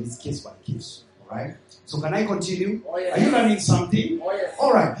solution. It's case by case. All right? So can I continue? Oh, yes. Are you learning something? Oh, yes.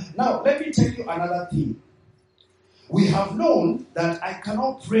 All right. Now, let me tell you another thing. We have known that I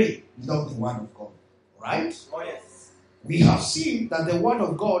cannot pray without the word of God. Right? Oh, yes. We have seen that the word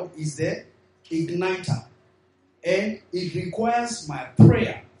of God is the igniter. And it requires my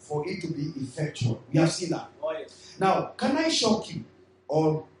prayer for it to be effectual. We have seen that. Oh, yes. Now, can I shock you?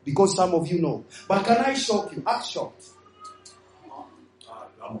 Or because some of you know. But can I shock you? Act shocked.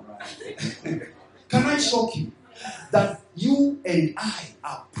 Can I shock you? That you and I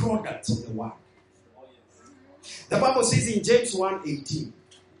are products of the word. Oh, yes. The Bible says in James 1:18,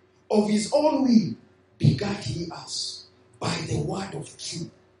 of his own will begat he us by the word of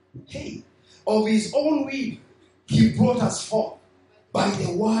truth. Hey, of his own will he brought us forth by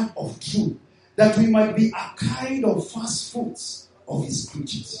the word of truth, that we might be a kind of first fruits of his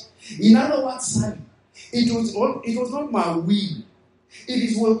creatures. In other words, son, it was not my will.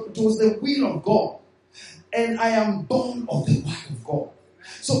 It was the will of God. And I am born of the word of God.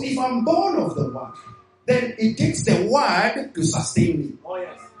 So if I'm born of the word, then it takes the word to sustain me. Oh,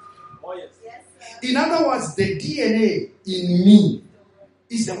 yes. Oh, yes. In other words, the DNA in me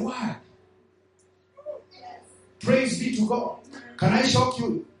is the word. Praise be to God. Can I shock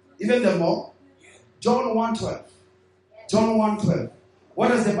you even the more? John 1:12. John 1:12. What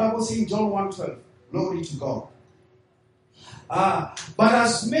does the Bible say in John 1:12? Glory to God. But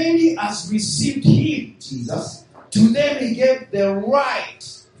as many as received him, Jesus, to them he gave the right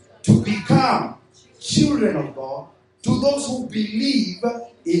to become children of God, to those who believe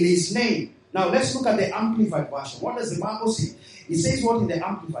in his name. Now let's look at the Amplified version. What does the Bible say? It says what in the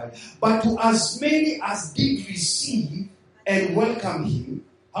Amplified? But to as many as did receive and welcome him.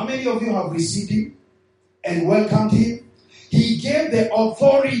 How many of you have received him and welcomed him? He gave the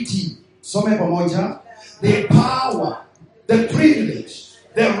authority, some pamoja, the power, the privilege,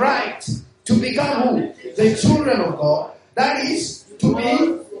 the right to become who? The children of God. That is to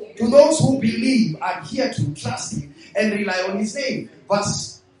be to those who believe, adhere to, trust him, and rely on his name.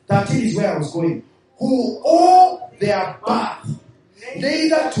 Verse 13 is where I was going. Who owe their birth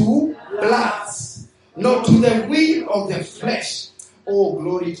neither to blood, nor to the will of the flesh. Oh,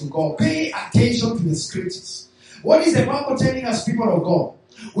 glory to God. Pay attention to the scriptures. What is the Bible telling us, people of God?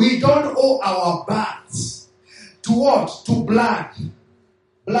 We don't owe our births to what? To blood.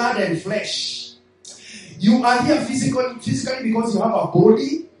 Blood and flesh. You are here physically because you have a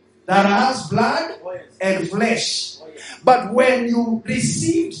body that has blood and flesh. But when you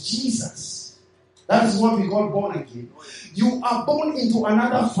received Jesus, that is what we call born again. You are born into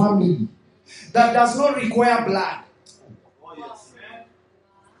another family. that does not require blood.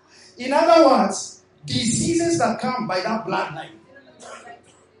 In other words, diseases that come by that bloodline.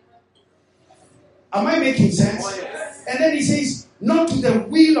 Am I making sense? And then he says, not to the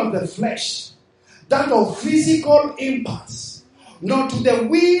will of the flesh, that of physical impulse, not to the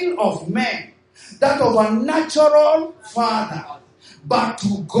will of man, that of a natural father, but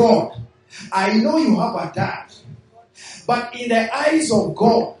to God. I know you have a dad, but in the eyes of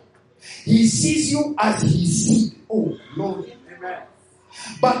God, he sees you as his seed. Oh, Lord. Amen.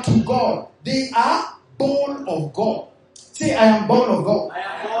 But to God, they are born of God. Say, I am born of God. I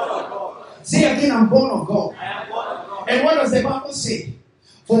am born of God. Say again, I'm born of God. I am born of God. And what does the Bible say?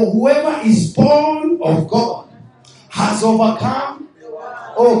 For whoever is born of God has overcome.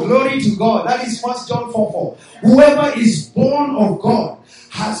 Oh, glory to God. That is 1 John 4:4. Whoever is born of God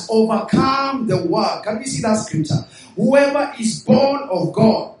has overcome the world. Can we see that scripture? Whoever is born of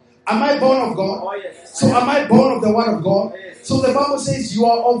God. Am I born of God? Oh, yes. So am I born of the word of God? Yes. So the Bible says you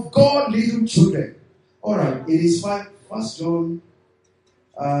are of God, little children. Alright, it is 1 John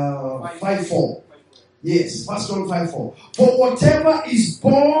 5:4. Yes, 1 John 5:4. For whatever is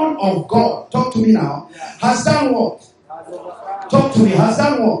born of God, talk to me now, has done what? Talk to me, has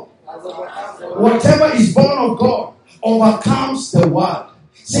done what? Whatever is born of God overcomes the world.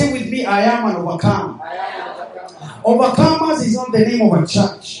 Say with me, I am an overcomer. Overcomers is not the name of a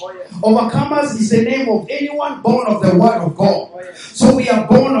church. Overcomers is the name of anyone born of the word of God. So we are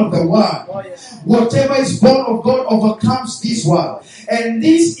born of the word. Whatever is born of God overcomes this world. And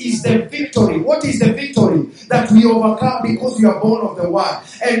this is the victory. What is the victory? That we overcome because we are born of the word.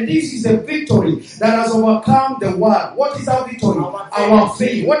 And this is the victory that has overcome the world. What is our victory? Our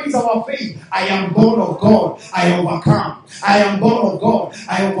faith. What is our faith? I am born of God. I overcome. I am born of God.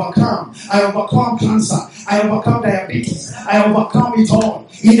 I overcome. I overcome cancer. I overcome diabetes. I overcome it all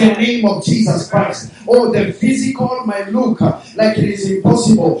in the name of Jesus Christ. Oh, the physical might look like it is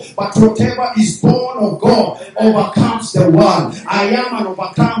impossible, but whatever is born of God overcomes the world. I am an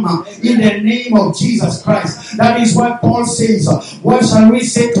overcomer in the name of Jesus Christ. That is why Paul says, what shall we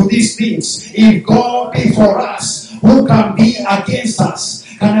say to these things? If God be for us, who can be against us?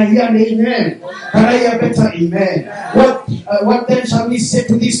 Can I hear an amen? Can I hear better amen? What then shall we say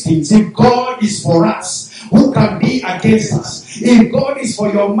to these things? If God is for us, who can be against us? If God is for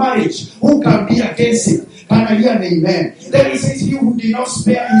your marriage, who can be against it? Can I hear an amen? Then he says, he who did not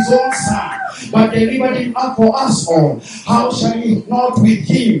spare his own son, but delivered him up for us all, how shall he not with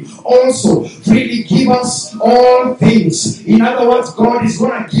him also freely give us all things? In other words, God is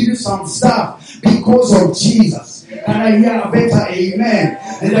going to give you some stuff because of Jesus. Can I hear a better amen?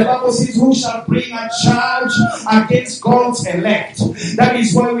 And the Bible says, who shall bring a charge against God's elect? That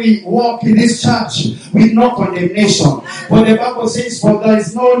is why we walk in this church with no condemnation. For the Bible says, for there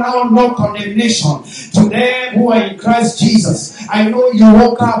is no condemnation to them who are in Christ Jesus. I know you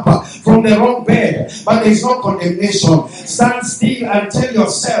woke up from the wrong bed, but there is no condemnation. Stand still and tell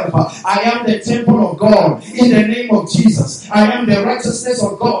yourself, I am the temple of God in the name of Jesus. I am the righteousness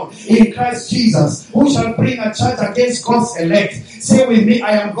of God in Christ Jesus. Who shall bring a charge against God's elect? Say with me,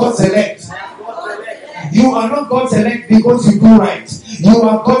 I am God's elect. You are not God's elect because you do right. You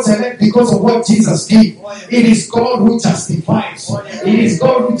are God's elect because of what Jesus did. It is God who justifies. It is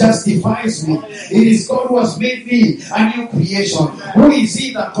God who justifies me. It is God who has made me a new creation. Who is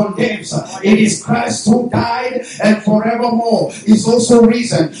he that condemns? It is Christ who died and forevermore is also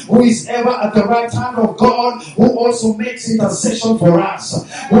risen. Who is ever at the right hand of God, who also makes intercession for us.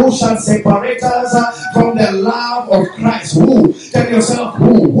 Who shall separate us from the love of Christ? Who? Tell yourself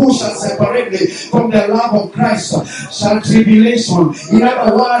who? Who shall separate me from the love of Christ? Shall tribulation? In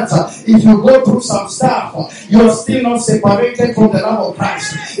other words, if you go through some stuff, you're still not separated from the love of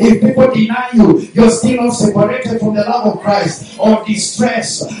Christ. If people deny you, you're still not separated from the love of Christ. Or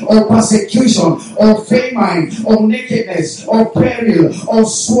distress, or persecution, or famine, or nakedness, or peril, or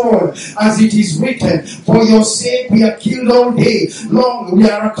sword, as it is written, for your sake we are killed all day long, we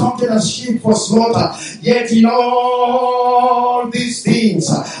are accounted as sheep for slaughter. Yet in all these things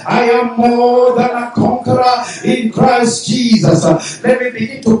I am more than a conqueror in Christ Jesus. Let me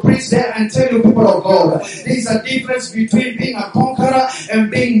begin to preach there and tell you, people of God, there is a difference between being a conqueror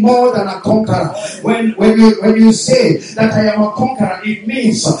and being more than a conqueror. When you say that I am a conqueror, it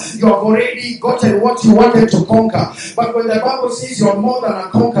means you have already gotten what you wanted to conquer. But when the Bible says you're more than a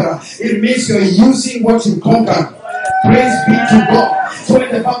conqueror, it means you're using what you conquered. Praise be to God. So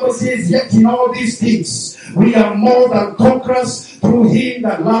when the Bible says, yet in all these things we are more than conquerors through him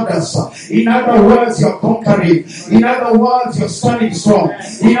that loved us. In other words, you're conquering. In other words, you're standing strong.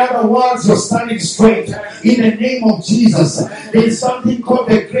 In other words, you're standing straight. In the name of Jesus, there is something called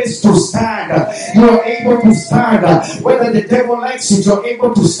the grace to stand. You are able to stand. Whether the devil likes it, you're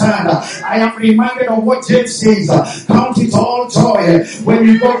able to stand. I am reminded of what James says. Count it all joy when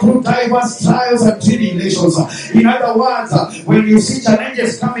you go through diverse trials and tribulations. In other words, when you see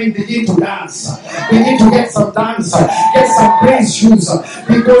challenges coming, begin to dance. Begin to get some dance. Get some praise shoes.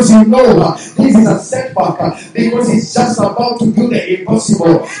 Because you know this is a setback. Because it's just about to do the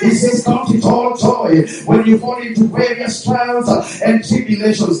impossible. It says count it all joy when you fall into various trials and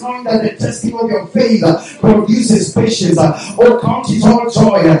tribulations, knowing that the testing of your faith produces patience. Oh, count it all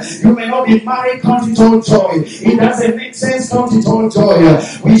joy. You may not be married, count it all joy. It doesn't make sense, count it all joy.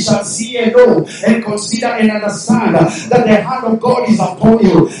 We shall see and know and consider and understand that the hand of God is upon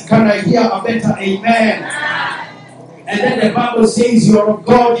you. Can I hear a better amen? And then the Bible says you are of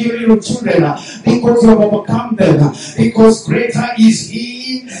God, you little children, because you have overcome them. Because greater is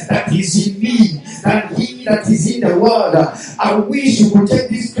he that is in me than he that is in the world. I wish you could take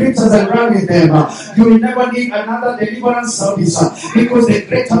these scriptures and run with them. You will never need another deliverance service because the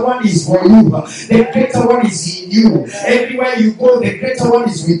greater one is for you. The greater one is in you. Everywhere you go, the greater one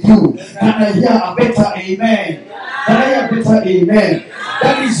is with you. Can I hear a better amen? Can I hear a better amen?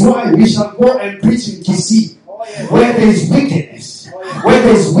 That is why we shall go and preach in Kisii. Where there is wickedness, where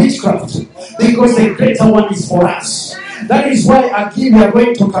there is witchcraft, because the greater one is for us. That is why again we are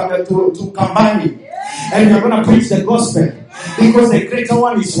going to Kambani and we are going to preach the gospel, because the greater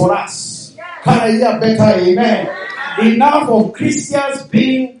one is for us. Can I hear better amen? Enough of Christians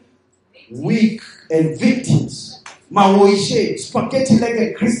being weak and victims. Maoishe,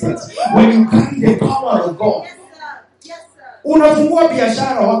 spaghetti-legged Christians. When you carry the power of God, unafungua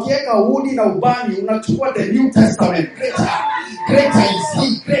biashara wakiweka udi na ubani, unachukua the New Testament. Greater is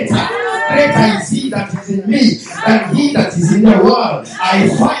he, greater is he that is in me than he that is in the world. I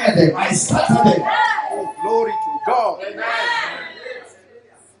fire them, I scatter them. Oh, glory to God. Amen.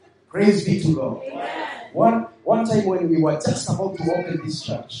 Praise be to God. Amen. One time when we were just about to open this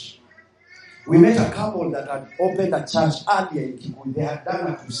church, we met a couple that had opened a church earlier in Kikuyu. They had done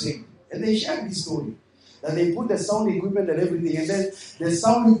a crusade, and they shared this story. That they put the sound equipment and everything, and then the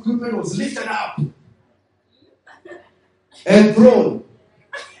sound equipment was lifted up and thrown.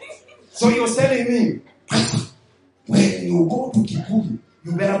 So he was telling me, when you go to Kikuyu,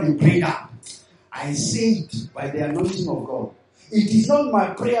 you better be prayed up. I say it by the anointing of God. It is not my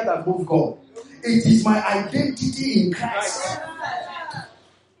prayer that moves God. It is my identity in Christ.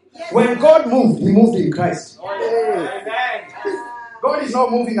 When God moved, he moved in Christ. God is not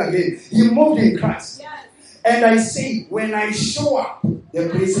moving again. He moved in Christ. And I say, when I show up, the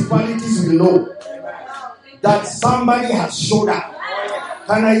principalities will know that somebody has showed up.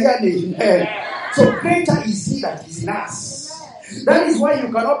 Can I hear the So greater is he that is in us. That is why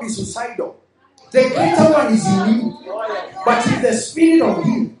you cannot be suicidal. The greater one is in you. But if the spirit of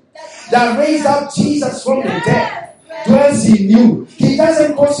you that raised up Jesus from the dead dwells in you, he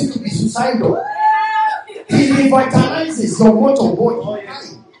doesn't cause you to be suicidal. He revitalizes your mortal body.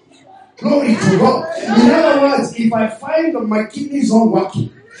 Glory to God. In other words, if I find that my kidneys aren't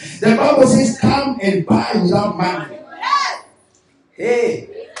working, the Bible says, come and buy without money.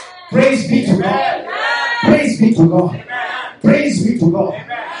 Hey, praise be to God. Praise be to God. Praise be to God.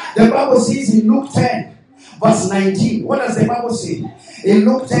 The Bible says in Luke 10, verse 19. What does the Bible say? In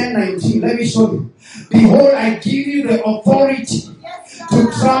Luke 10, 19. Let me show you. Behold, I give you the authority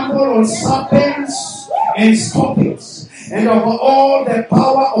to trample on serpents and scorpions, and over all the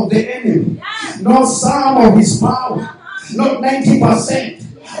power of the enemy. Not some of his power, not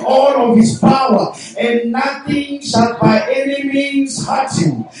 90%, all of his power, and nothing shall by any means hurt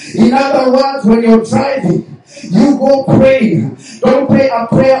you. In other words, when you're driving, you go praying. Don't pray a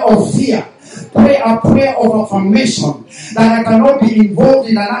prayer of fear. Pray a prayer of affirmation that I cannot be involved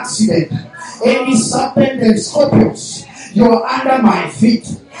in an accident. Any serpent and scorpions, you are under my feet.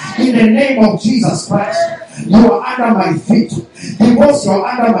 In the name of Jesus Christ, you are under my feet. Divorce, you are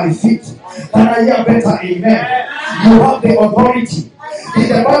under my feet. Can I hear better? Amen. You have the authority. If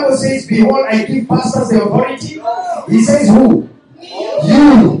the Bible says, behold, I give pastors the authority, he says who?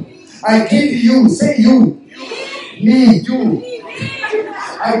 You. I give you. Say you. Me, you.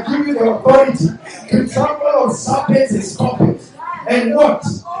 I give you the authority to trample on serpents and scorpions. And what?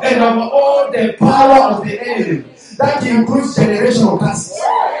 And over all the power of the enemy. That includes generational curses.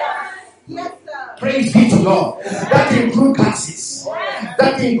 Praise be to God. That includes curses.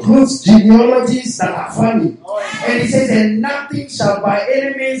 That includes genealogies that are funny. And he says, and nothing shall by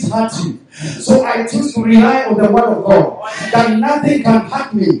any means hurt you. So I choose to rely on the word of God, that nothing can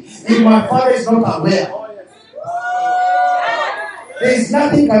hurt me if my Father is not aware. There is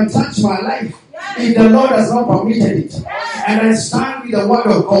nothing can touch my life if the Lord has not permitted it. And I stand with the word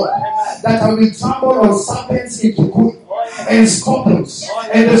of God, that I will trample on serpents into good and scorpions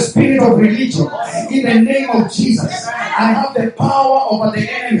and the spirit of religion. In the name of Jesus, I have the power over the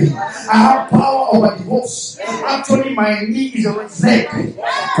enemy. I have power over divorce. Actually, my knee is on his neck,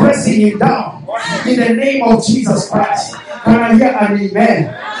 pressing him down. In the name of Jesus Christ. Can I hear an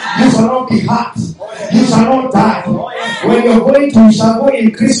amen? You shall not be hurt. You shall not die. When you're going to, you shall go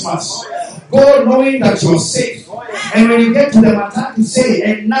in Christmas. Go knowing that you're safe. And when you get to the matter, you say,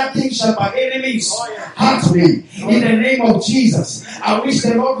 and nothing shall by enemies hurt me. In the name of Jesus, I wish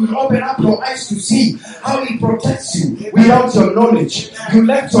the Lord will open up your eyes to see how He protects you without your knowledge. You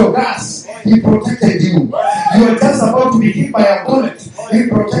left your gas, He protected you. You were just about to be hit by a bullet, He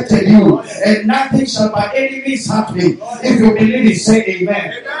protected you. And nothing shall by enemies hurt me. If you believe it, say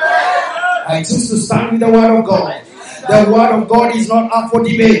amen. I choose to stand with the word of God. The word of God is not up for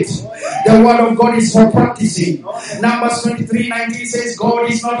debate. The word of God is for practicing. Numbers 23:19 says, God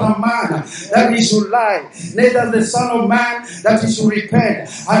is not a man that he should lie, neither the son of man that he should repent.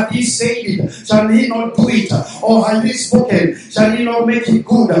 Hath he said it, shall he not do it? Or hath he spoken, shall he not make it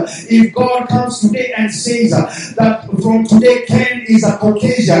good? If God comes today and says that from today Ken is a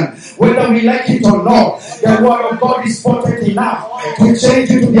Caucasian, whether we like it or not, the word of God is potent enough to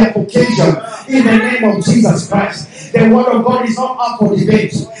change you to be a Caucasian in the name of Jesus Christ. The word of God is not up for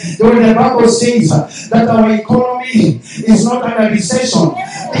debate. When the Bible says that our economy is not under recession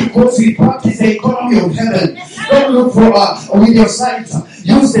because we practice the economy of heaven. Don't look for with your sight.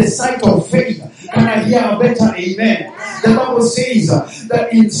 Use the sight of faith. Can I hear a better amen? The Bible says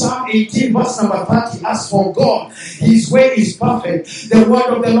that in Psalm 18 verse number 30, as for God, His way is perfect. The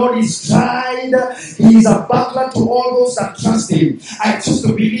word of the Lord is tried. He is a buckler to all those that trust Him. I choose to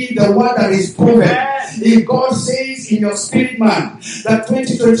believe the word that is proven. If God says in your spirit man that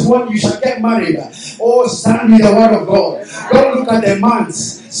 2021 you shall get married, oh, stand with the word of God. Don't look at the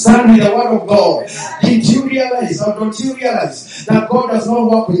months. Stand with the word of God. Did you realize or don't you realize that God does not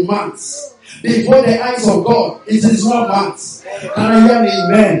work with months? Before the eyes of God, it is not months. Can I hear an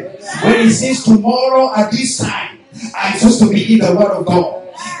amen? When He says tomorrow at this time, I choose to believe the word of God.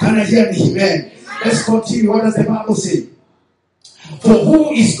 Can I hear an amen? Let's continue. What does the Bible say? For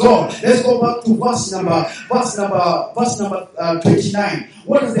who is God? Let's go back to verse number 29.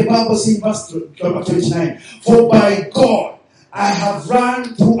 What does the Bible say in verse number 29? For by God I have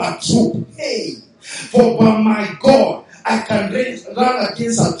run through a troop. Hey, for by my God I can run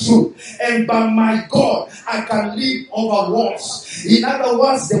against a troop, and by my God I can leap over walls. In other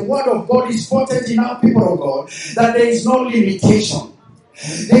words, the word of God is potent enough, people of God, that there is no limitation.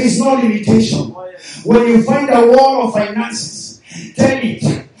 There is no limitation. When you find a wall of finances, tell it,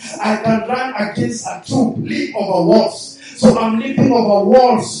 I can run against a troop, leap over walls. So I'm leaping over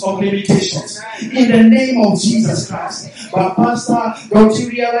walls of limitations in the name of Jesus Christ. But Pastor, don't you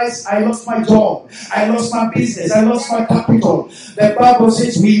realize I lost my job? I lost my business. I lost my capital. The Bible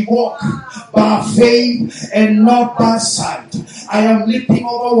says we walk by faith and not by sight. I am leaping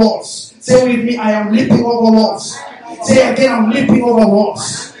over walls. Say with me, I am leaping over walls. Say again, I'm leaping over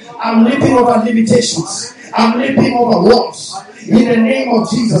walls. I'm leaping over limitations. I'm leaping over walls in the name of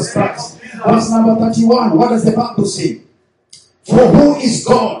Jesus Christ. Verse number 31. What does the Bible say? For who is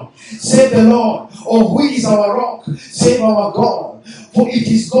God? Save the Lord. Or who is our rock? Save our God. For it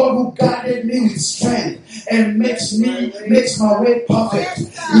is God who guarded me with strength and makes my way perfect.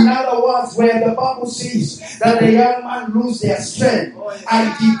 In other words, where the Bible says that the young man lose their strength,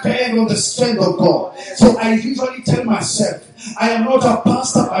 I depend on the strength of God. So I usually tell myself, I am not a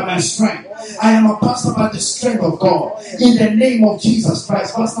pastor by my strength. I am a pastor by the strength of God. In the name of Jesus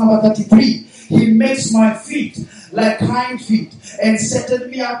Christ. Verse number 33. He makes my feet like hind feet and setteth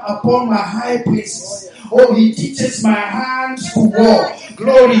me up upon my high places. Oh, He teaches my hands to war.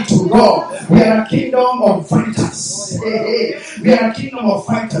 Glory to God. We are a kingdom of fighters. We are a kingdom of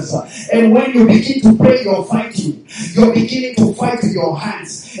fighters. And when you begin to pray, you're fighting. You're beginning to fight with your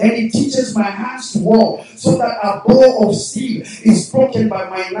hands. And He teaches my hands to war, so that a bow of steel is broken by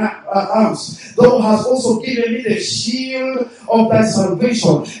my arms. Thou hast also given me the shield of thy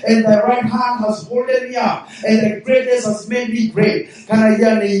salvation, and thy right hand has holded me up, and the greatness has made me great. Can I hear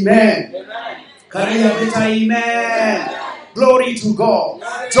an amen? Amen. Can I hear better amen? Glory to God.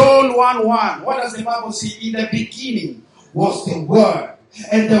 John 1:1. What does the Bible say? In the beginning was the Word,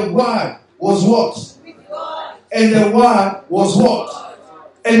 and the Word was what? And the Word was what?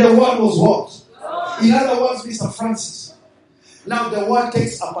 And the Word was what? In other words, Mr. Francis, now the word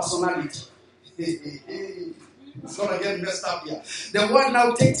takes a personality. It's going to get messed up here. The word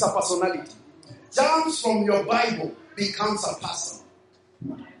now takes a personality. Jumps from your Bible, becomes a person.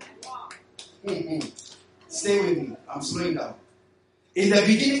 Stay with me. I'm slowing down. In the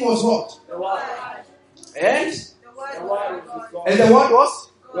beginning was what? The Word. And? The Word was God. And the word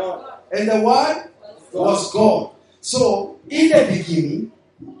was? God. And the word was God. So, in the beginning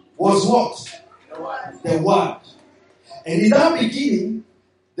was what? The Word. The word. And in that beginning,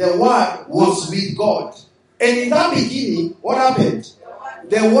 the word was with God. And in that beginning, what happened?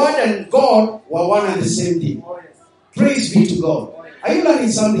 The word and God were one and the same thing. Oh, yes. Praise be to God. Are you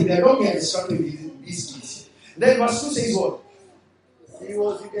learning something there? Don't get distracted with these kids. Then verse 2 says what? He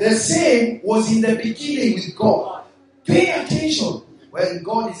was in The same was in the beginning with God. Pay attention when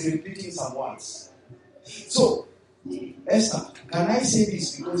God is repeating some words. So, Esther, can I say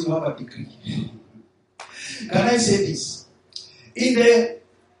this because you have a degree? Can I say this?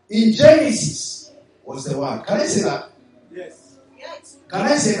 In Genesis was the word. Can I say that? Yes. Can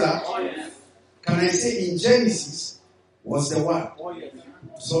I say that? Oh, yes. Can I say in Genesis was the word? Oh, yes.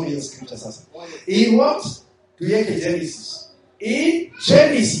 So many scriptures. Sasa. Oh, yes. In what? Tuweke Genesis. In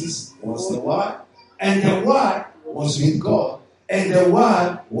Genesis was the word, and the word was with God, and the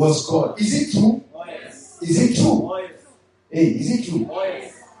word was God. Is it true? Oh, yes. Is it true? Oh, yes. Hey, is it true? Oh,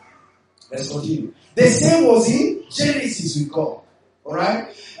 yes. Let's continue. The same was in Genesis with God. Alright?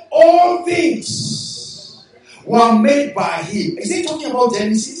 All things were made by Him. Is he talking about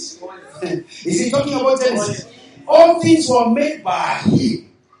Genesis? Is he talking about Genesis? All things were made by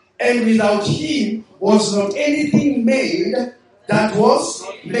Him. And without Him was not anything made that was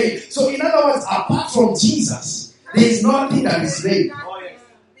made. So in other words, apart from Jesus, there is nothing that is made. Oh,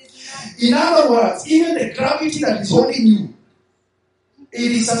 yes. In other words, even the gravity that is holding you,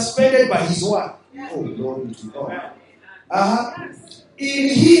 it is suspended by His word. Oh, glory to God. In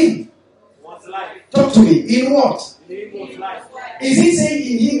Him, Was life. talk to me. In what? In Him was life. Is He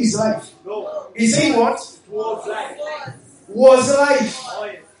saying in Him is life? No. Is saying what? It was life. Was life. Oh,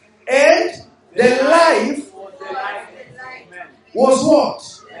 yes. And the life Was the life of man. was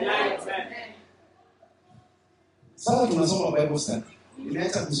what? The life of man. Sasa tunasoma Bible study.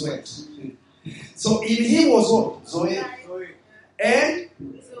 Imeacha kusweat. So in Him was what? Zoe. Sorry. And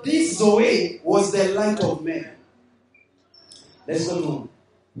this Zoe was the light of man. Let's go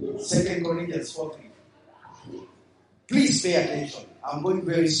to 2 Corinthians 4:3. Please pay attention. I'm going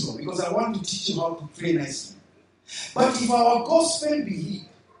very slow because I want to teach you how to pray nicely. But if our gospel be hid,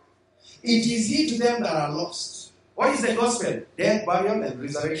 it is hid to them that are lost. What is the gospel? Death, burial, and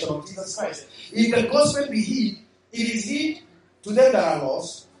resurrection of Jesus Christ. If the gospel be hid, it is hid to them that are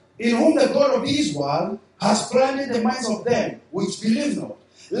lost, in whom the God of this world has blinded the minds of them which believe not,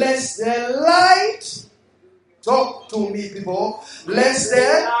 lest the light, talk to me people, lest the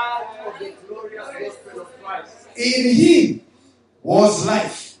Life of the glorious gospel of Christ. in Him was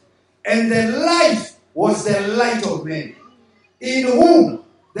life, and the life was the light of men, in whom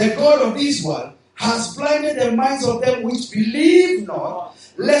the God of this world has blinded the minds of them which believe not,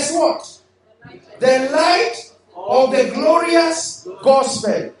 lest what? The light of the glorious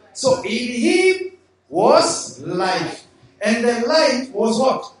gospel. So in Him was life, and the life was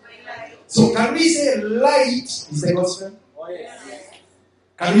what? So can we say light is the gospel? Oh, yes.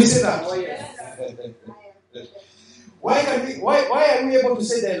 Can we say that? Oh, yes. Why are we able to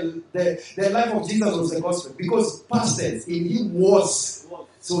say the life of Jesus was the gospel? Because past tense, in Him was.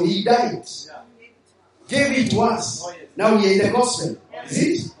 So He died. Yeah. Gave it to us. Oh, yes. Now we are in the gospel.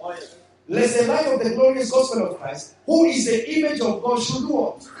 Is it? Oh, yes. Lest the light of the glorious gospel of Christ, who is the image of God, should do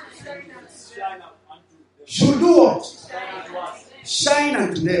what? Shine up unto them. Should do what? Shine unto us. Shine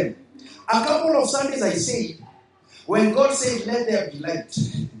unto them. A couple of Sundays I said, when God said, let there be light,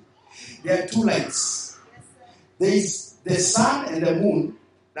 there are two lights. There is the sun and the moon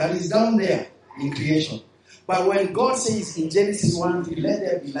that is down there in creation. But when God says in Genesis 1, let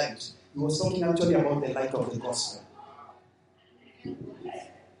there be light, He was talking actually about the light of the gospel.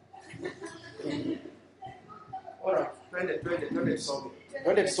 Ora,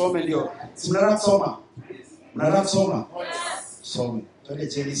 twende tusome ndio. Si mnataka kusoma? Mnataka kusoma? Some. Twende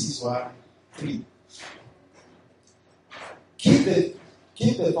Genesis 1:3. Keep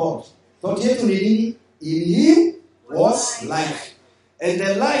the thought. Thought yetu ni nini? In Him was life. And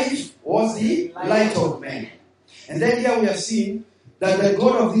the life was the light of man. And then here we are seeing that the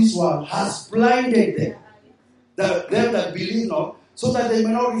God of this world has blinded them, them that believe not, so that they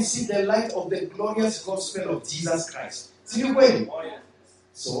may not receive the light of the glorious gospel of Jesus Christ. See you waiting? Oh, yes.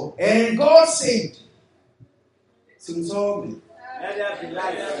 So, and God said, Let there be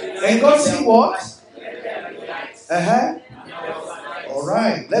light. and God said what? All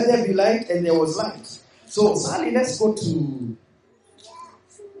right. Let there be light, and there was light. So, Sally, let's go to.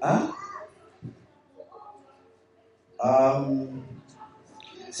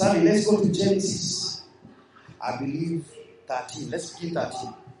 Sally, let's go to Genesis. I believe 13. Let's begin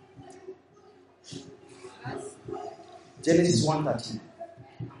 13. Genesis 1:13.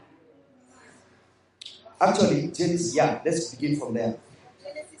 Actually, Genesis, let's begin from there.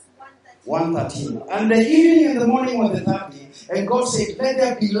 1:13. And the evening and the morning were the third day, and God said, let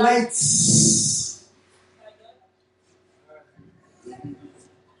there be lights.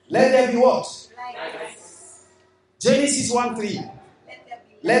 Let there be what? Lights. Genesis 1:3.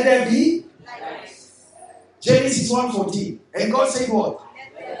 Let there be lights. Genesis 1:14. And God said what?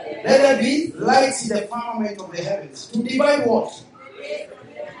 Let there be lights in the firmament of the heavens. To divide what?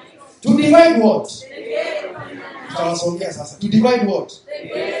 To divide what? To divide what?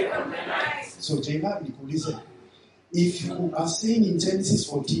 So, Jacob, if you are saying in Genesis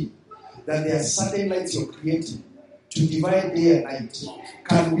 14 that there are certain lights you're creating to divide day and night,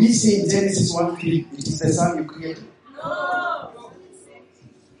 can we say in Genesis 1:3 it is the sun you created? No.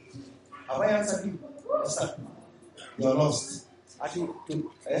 Have I answered you? Yes, sir. You're lost. Have you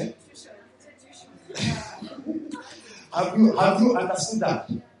understood that?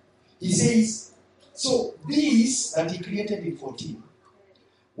 He says, so these that he created in 14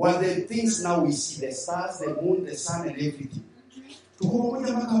 were the things now we see, the stars, the moon, the sun, and everything.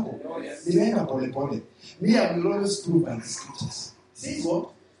 Me, I will always prove by the scriptures. Says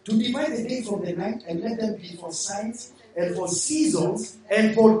what? To divide the day from the night and let them be for signs and for seasons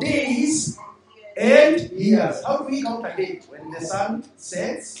and for days and years. How do we count a day? When the sun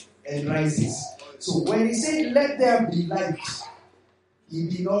sets and rises. So when he said, let there be light, he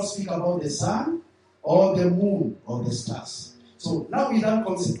did not speak about the sun or the moon or the stars. So now with that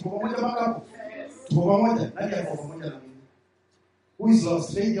concept, who is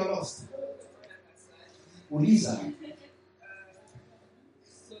lost? Faith, you're lost. Uliza.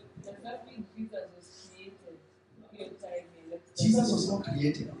 So does that mean Jesus was created? Jesus was not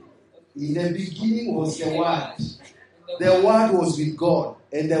created. In the beginning was the Word. The Word was with God,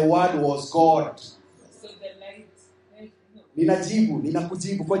 and the Word was God. So the light.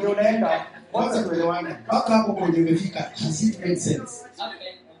 Ninakujibu kwenye unaenda kwanza tuelewane mpaka hapo kwenye umefika. Does it make sense?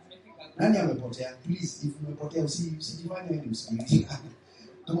 Nani amepotea? Please, if umepotea usijifanye wewe msikilizaji.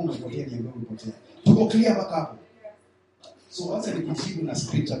 Kama umepotea niambie umepotea. Tuko clear mpaka hapo. So acha nikujibu na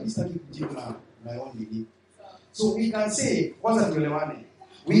scripture. Mimi nikujibu na my own belief. So we can say kwanza tuelewane.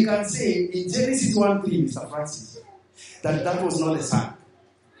 We can say in Genesis 1:3, Mr. Francis, that was not the sun.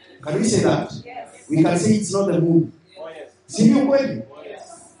 Can we say that? Yes. We can say it's not the moon. Oh, yes. See you kweli? Oh,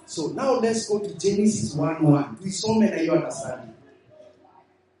 yes. So now let's go to Genesis 1:1. We saw many of you understanding.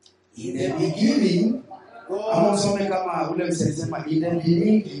 In the beginning, I'm some kama ule msema in the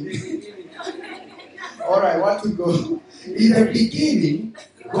beginning. All right, what to go? In the beginning,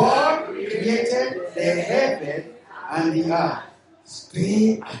 God created the heaven and the earth.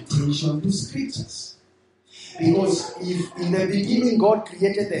 Pay attention to scriptures. Because if in the beginning God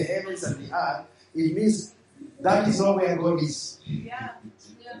created the heavens and the earth, it means that is not where God is. Yeah.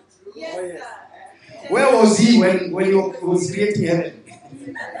 Yes, sir. Where was he when he was creating heaven?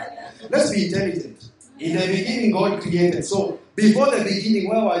 Let's be intelligent. In the beginning God created. So before the beginning,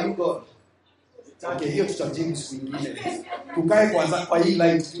 where were you, God? Okay, hiyo tutajibu siku nyingine. Tukae kwanza kwa hii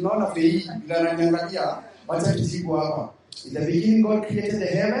line. Tunaona hii inaniangalia. Wacha tujibu hapa. In the beginning God created the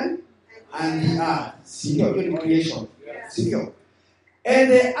heaven and the earth. See your creation. See you.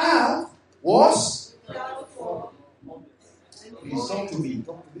 And the earth was please talk to me.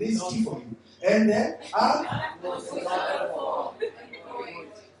 This is key for you. And the earth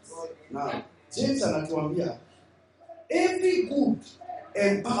now, James anatuambia every good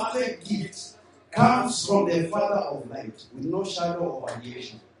and perfect gift comes from the Father of light with no shadow of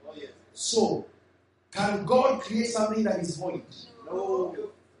variation. So, can God create something that is void? No.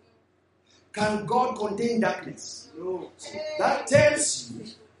 Can God contain darkness? No. That tells you,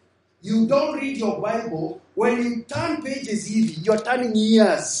 you don't read your Bible. When you turn pages easy, you're turning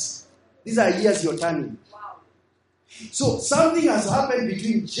years. These are years you're turning. Wow. So something has happened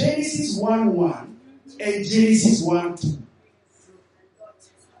between Genesis 1:1 and Genesis 1:2.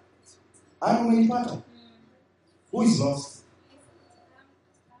 How many matter? Who is lost?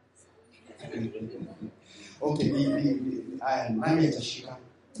 Okay, nani atashika?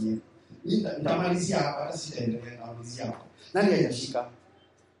 Nitamalizia hapa, hata sitaendelea namalizia hapa. Nani atashika?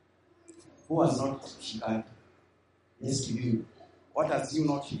 Who has not shikani? Yes, Kibiru. What has you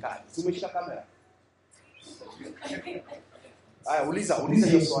not shikani? Tumeshika kamera. Aya, uliza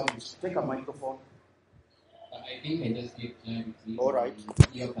hiyo swali. Take a microphone. I think I just gave clarity. All right.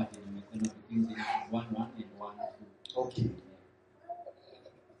 Your part in the method of using 1 1 and 1 2. Okay.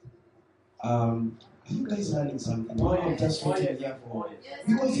 Are you guys learning something? Oh, I'm yes. just Oh, waiting yes. here for. Oh, yes.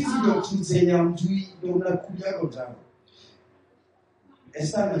 Because hizi ndio kitu zenye hamjui ndio mnakuja kwa tano.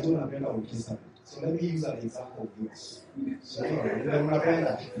 Esther ndio napenda Old Testament. So let me use an example of this. So ndio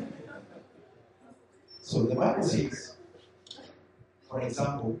mnapenda. So the Bible says, for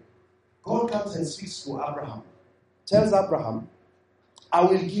example, God comes and speaks to Abraham. Tells Abraham, I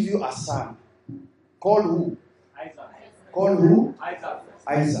will give you a son. Call who? Isaac. Call who? Isaac.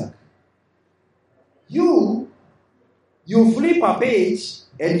 Isaac. You flip a page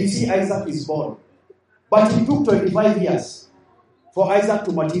and you see Isaac is born. But it took 25 years for Isaac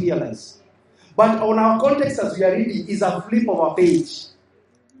to materialize. But on our context as we are reading is a flip of a page.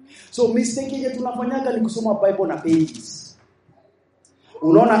 So mistake yenye tunafanyaga ni kusoma Bible na pages.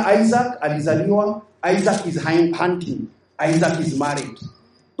 Unaona Isaac alizaliwa, Isaac is hunting, Isaac is married.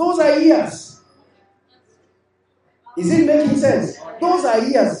 Those are years. Is it making sense? Those are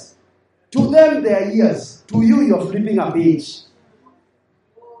years. To them, they are years. To you, you're flipping a page.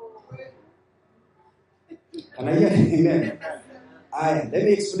 Can I hear it? Amen. Let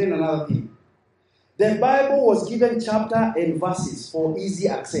me explain another thing. The Bible was given chapter and verses for easy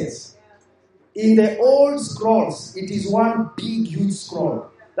access. In the old scrolls, it is one big, huge scroll.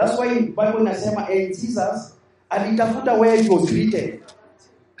 That's why in Bible inasema, and Jesus alitafuta where it was written.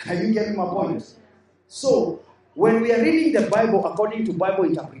 Are you getting my point? So, when we are reading the Bible according to Bible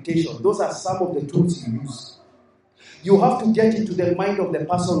interpretation, those are some of the tools you use. You have to get into the mind of the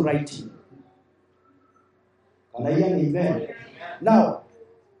person writing. Can I hear an amen? Now,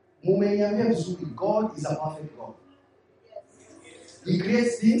 mumeniambia vizuri, God is a perfect God. He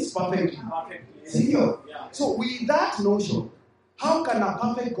creates things perfectly. See you? So with that notion, how can a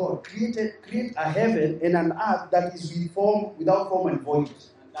perfect God create a heaven and an earth that is without form and void?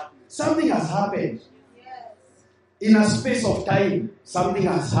 Something has happened. In a space of time, something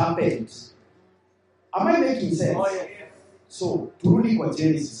has happened. Am I making sense? Oh, yes. So, turudi kwa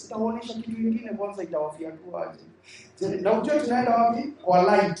Genesis. Itaonyesha kitu kingine kwanza itawafiatuaje. Na ujue tunaenda wapi? Kwa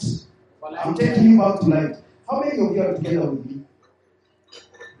light. I'm taking you back to light. How many of you are together with me?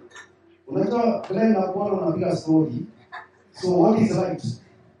 Unajua Glenn na Paul unapiga story. So what is light?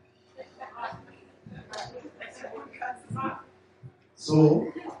 So,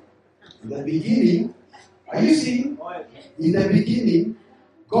 in the beginning, are you seeing? In the beginning,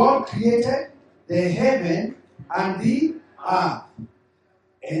 God created the heaven and the earth.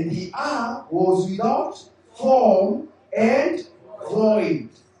 And the earth was without form and void.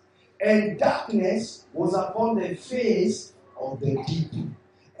 And darkness was upon the face of the deep.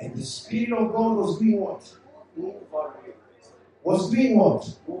 And the Spirit of God was doing what? Was doing what?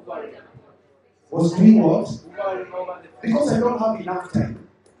 Was doing what? Because I don't have enough time.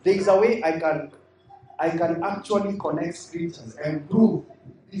 There is a way I can actually connect scriptures and prove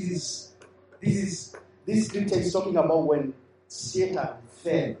this scripture is talking about when Satan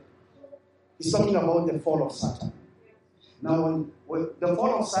fell. It's talking about the fall of Satan. Now, when the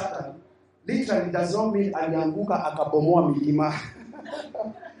fall of Satan literally does not mean alianguka akabomoa milima.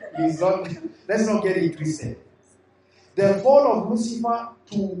 Let's not get it twisted. The fall of Lucifer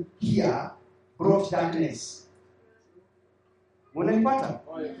to here brought darkness. Mnanipata?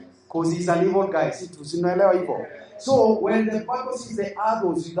 Because he's an evil guy. So when the Bible says the earth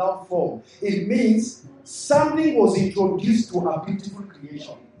was without form, it means something was introduced to a beautiful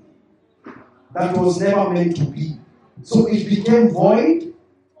creation that was never meant to be. So it became void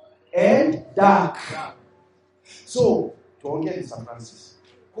and dark. So, tuongee ni San Francis.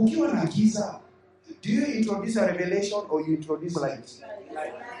 Kukiwa na giza, do you introduce a revelation or you introduce light?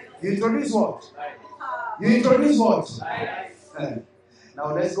 You introduce what? You introduce what?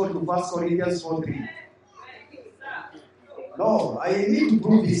 Now let's go to 1 Corinthians 4:3. No, I need to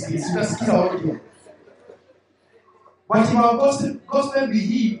prove these things. Just audio. But if our gospel be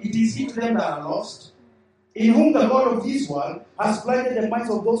hid, it is hid to them that are lost, in whom the God of this world has blinded the minds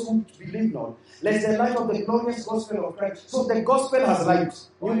of those who believe not, lest the light of the glorious gospel of Christ. So the gospel has light.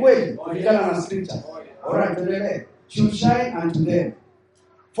 You wait, kulingana na scripture. Alright, tuendelee. Should shine unto them.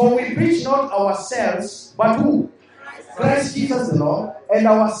 For we preach not ourselves, but who? Christ Jesus the Lord, and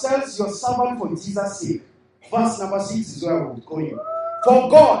ourselves your servant for Jesus' sake. Verse number 6 is where we're going. For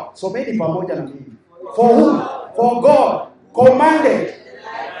God, so many pamoja na mimi. For who? For God commanded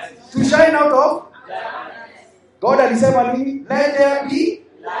to shine out of God alisema nini? Let there be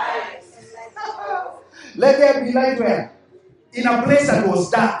light. Let there be light where? In a place that was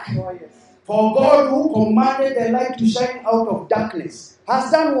dark. For God who commanded the light to shine out of darkness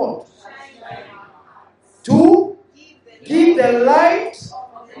has done what? to give the light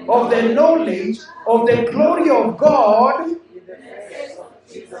of the knowledge of the glory of God. In the face of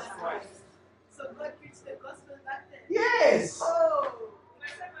Jesus Christ. So God preached the gospel back then. Yes. Oh.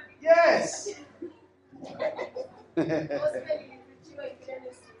 Yes.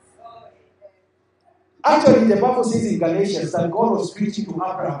 Actually, the Bible says in Galatians that God was preaching to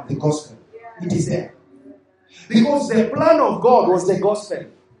Abraham the gospel. It is there. Because the plan of God was the gospel.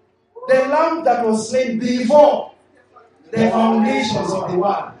 The lamb that was slain before the foundations of the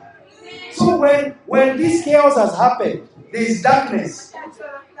world. So when this chaos has happened, there is darkness.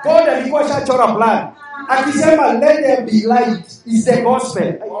 God alikuwa shachora plan. Akisema let there be light is the gospel.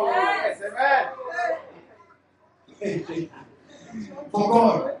 Yes, amen. For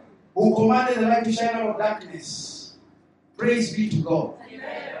God, who commanded the light to shine out of darkness. Praise be to God.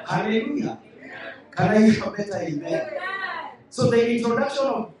 Amen. Hallelujah. Can I hear a better amen? So the introduction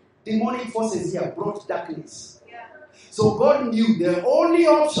of demonic forces here brought darkness. So God knew the only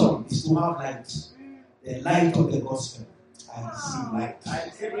option is to have light. The light of the gospel. I receive light. I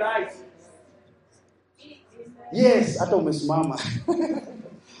receive light. Yes, hata umesimama.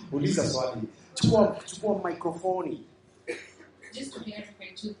 Uliza swali. Chukua microphone. Just to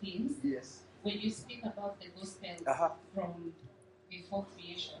clarify two things. Yes. When you speak about the gospel from before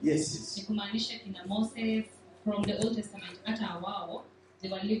creation, Yes. ni kumaanisha kina Moses from the Old Testament, hata wao, they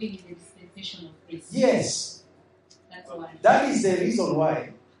were living in the dispensation of grace. Yes. That's why. That is the reason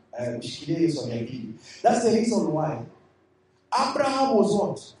why. That's the reason why Abraham was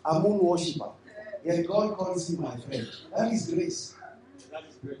what? A moon worshipper. Yet God calls him my friend. That is grace. That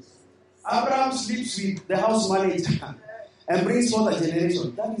is grace. Abraham sleeps with the house manager and brings forth a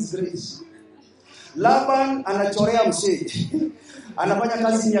generation. That is grace. Laban anachorea msee. Anafanya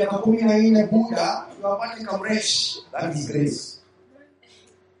kazi miaka 14 Buddha, wapate kamresh. That is grace.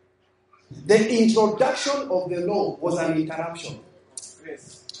 The introduction of the law was an interruption.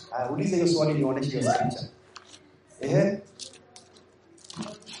 Grace. Ulize hiyo swali nionyeshe hiyo scripture. So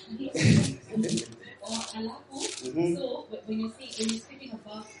when you're speaking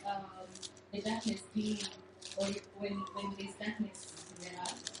about the darkness being, or when there's darkness in the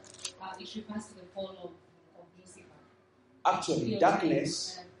earth, it refers to the fall of Lucifer. Actually,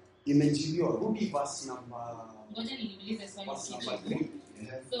 darkness imejiliwa. Rudi verse number. Ngoja niulize swali Verse kidogo. number 3.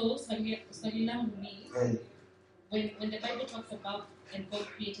 So swali langu ni when the Bible talks about and God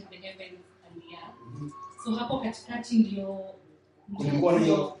created the heavens and the earth. So hapo katikati ndio Kulikuwa na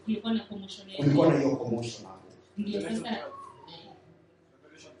hiyo commotion hapo. Ndio sasa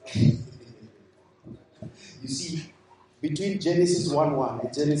You see, between Genesis 1:1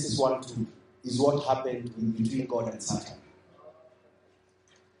 and Genesis 1:2 is what happened between God and Satan.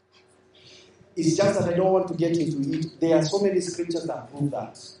 It's just that I don't want to get into it. There are so many scriptures that prove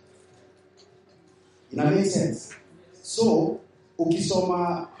that. It makes sense. So,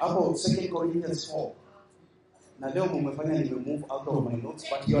 ukisoma hapo 2 Corinthians 4. Na leo mumefanya move out of my notes,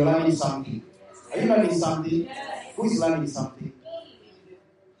 but you're learning something. Are you learning something? Who is learning something?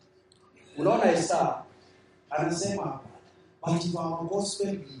 Unaona Esther anasema, but if our gospel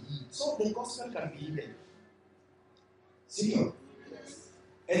be hid. So the gospel can be hidden. Serious?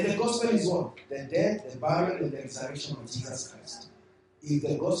 And the gospel is what? The death, the burial, and the resurrection of Jesus Christ. If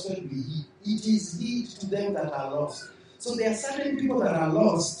the gospel be hid, it is hid to them that are lost. So there are certain people that are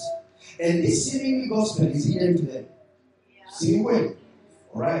lost, and this seeming gospel is hidden to them. See well?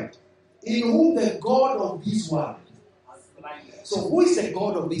 Alright. In whom the God of this world. So who is the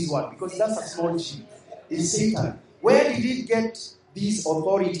God of this world? Because that's a small sheep. It's Satan. Where did he get this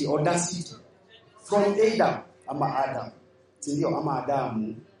authority, audacity? From Adam.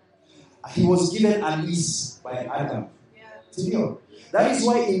 Adam. He was given a lease by Adam. That is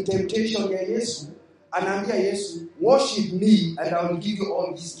why in temptation, Yesu, anaambia Yesu, worship me and I will give you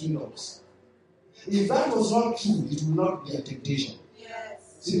all these kingdoms. If that was not true, it would not be a temptation.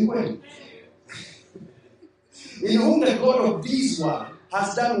 Yes. In whom the God of this world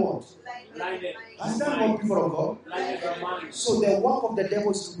has done what? Blinded. Has done what, people of God? Blinded their mind. So the work of the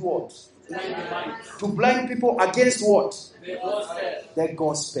devil is to do what? Blind their mind. To blind people against what? The gospel. The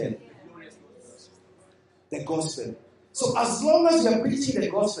gospel. The gospel. So as long as we are preaching the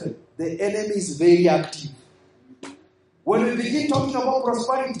gospel, the enemy is very active. When we begin talking about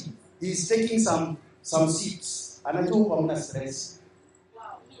prosperity, he's taking some seats. And I don't want to stress.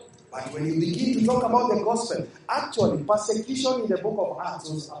 But when you begin to talk about the gospel, actually, persecution in the book of Acts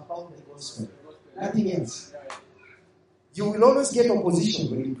was about the gospel. Nothing else. You will always get opposition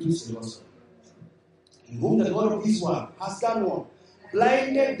when you preach the gospel. In whom the God of this world has done what?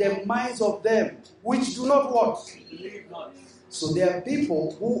 Blinded the minds of them which do not what? Believe not. So there are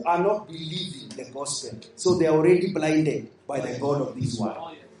people who are not believing the gospel. So they are already blinded by the God of this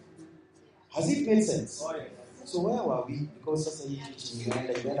world. Has it made sense? So where were we? Because that's a teaching.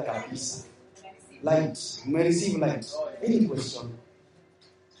 Light. We may receive light. Any question?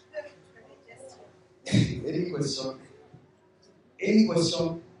 Any question? Any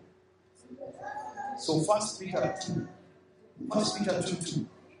question? So 1 Peter 2. 1 Peter 2:2.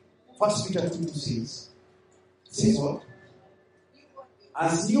 1 Peter 2:2 says what?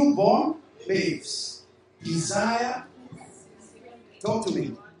 As newborn babes, desire. Talk to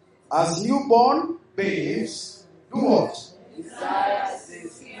me. As newborn babes, do what? Desire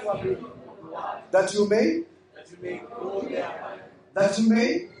That you may. grow thereby. That you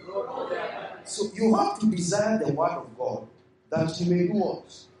may. Grow thereby. So you have to desire the word of God. That you may do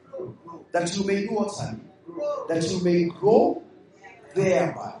what? That you may do what, son? That you may grow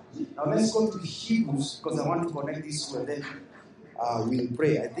thereby. Now let's go to Hebrews, because I want to connect this to, and then we'll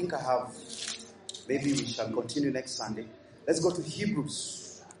pray. I think I have, maybe we shall continue next Sunday. Let's go to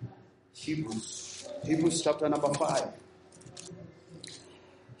Hebrews. Hebrews chapter number 5.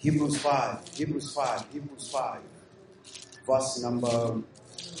 Hebrews 5. Verse number,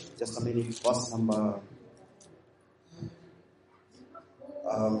 just a minute, verse number,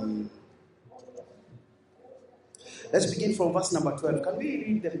 let's begin from verse number 12. Can we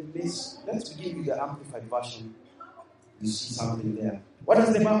read the message? Let's begin with the Amplified Version. You see something there. What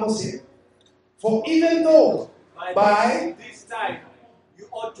does the Bible say? For even though by this time you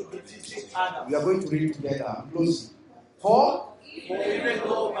ought to be teaching others. we are going to read together closely. For even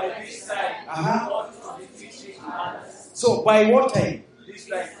though by this time you ought to be teaching others. So by what time? This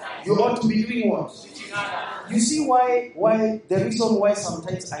time You ought to be doing what? teaching others. You see why the reason why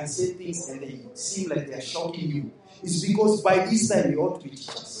sometimes I say things and they seem like they are shocking you is because by this time you ought to be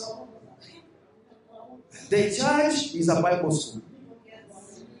teachers. The church is a Bible school.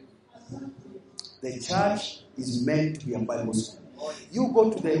 The church is meant to be a Bible school. You go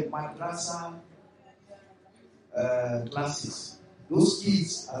to the madrasa classes. Those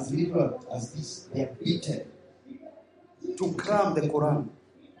kids, as little as this, they are beaten to cram the Quran.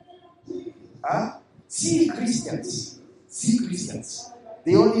 See Christians.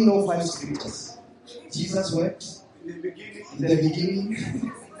 They only know 5 scriptures. Jesus wept In the beginning, in the beginning.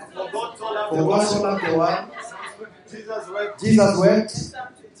 for God so loved For the God so world. loved the world. Jesus wept. Jesus wept.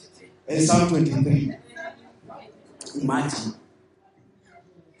 And Psalm 23. Imagine.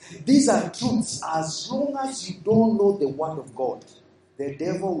 These are truths. As long as you don't know the word of God, the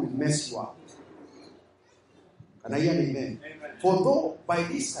devil will mess you up. Can I hear an amen? For though by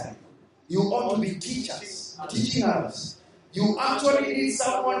this time you ought to be teachers, teaching others, you actually need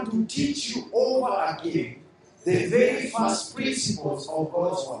someone to teach you over again the very first principles of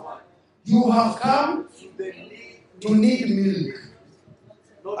God's word. You have come to need milk.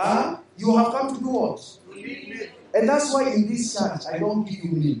 You have come to do what? And that's why in this church I don't give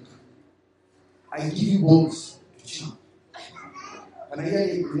you milk. I give you bones to chew. Can I hear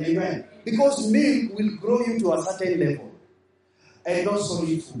you? Amen. Because milk will grow you to a certain level. And not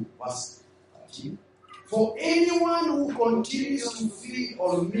solid food. Verse 13. For anyone who continues to feed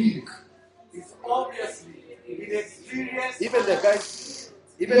on milk is obviously inexperienced. Even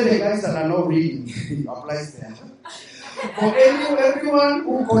the guys that are not reading, it applies there. For everyone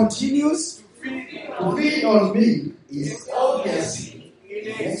who continues to feed on milk is obviously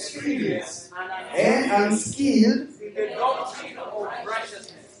inexperienced and unskilled in the doctrine of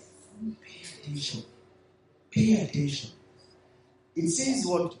righteousness. Pay attention. It says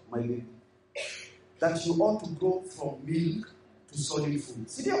what, my baby? That you ought to go from milk to solid food.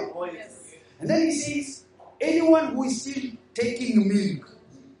 See there? Oh, yes. And then he says, anyone who is still taking milk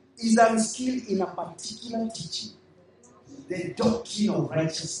is unskilled in a particular teaching, the doctrine of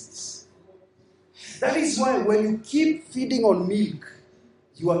righteousness. That is why when you keep feeding on milk,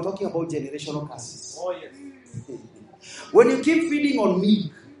 you are talking about generational curses. Oh, yes. When you keep feeding on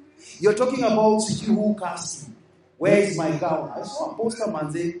milk, you're talking about who cursed you. Where is my gown? I saw a poster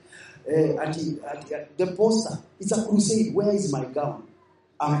man say, the poster, it's a crusade. Where is my gown?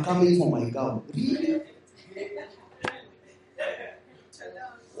 I'm coming for my gown. Really?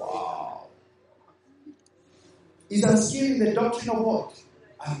 Wow. Is unskilled in the doctrine of what?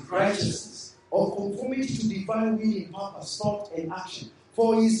 And righteousness, of conformity to divine will in purpose, thought, and action.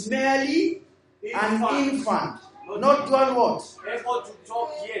 For he is merely an infant, not done what? Able to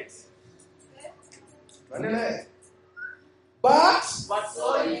talk yet. But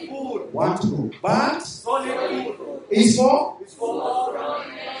solid food. want to go. But Solid food. is for? Is for all.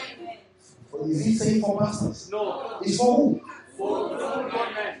 Is he saying for pastors? No. It's for who? For grown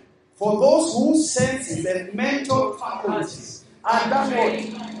men. For those whose senses and mental faculties And done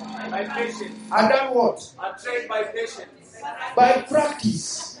Trained what? by patience. And done what? Are trained by patience. By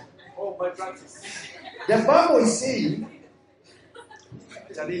practice. Oh, by practice. The Bible is saying,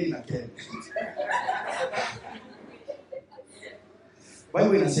 again.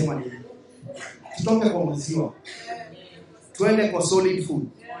 Bible inasema nini? Tutoke kwa maziwa twende kwa solid food.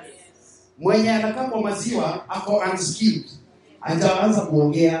 Mwenye anakaa kwa maziwa ako unskilled, hajaanza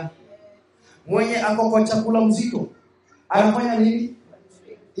kuongea. Mwenye ako kwa chakula mzito anafanya nini?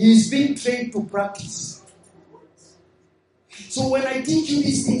 He is being trained to practice. So when I teach you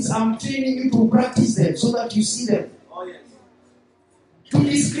these things, I'm training you to practice them so that you see them. Oh, yes. To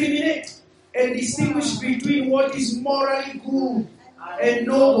discriminate and distinguish between what is morally good and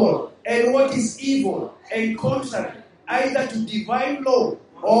noble and what is evil and contrary, either to divine law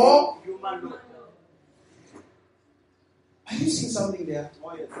or Human law. Have you seen something there?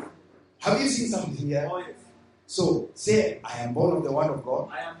 Oh, yes. Have you seen something there? Oh, yes. So say, I am born of the word of God.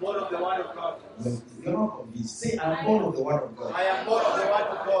 I am born of the word of God. You're not convinced. Say, I am born of the word of God. I am born of the word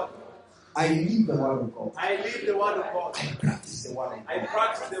of God. I live the word of God. I live the word of God. I practice the word of I God.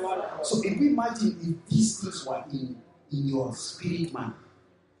 practice the word of God. So if we imagine if these things were in your spirit man,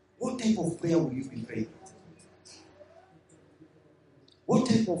 what type of prayer will you be praying? What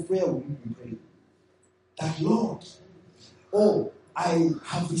type of prayer will you be praying? That Lord, oh, I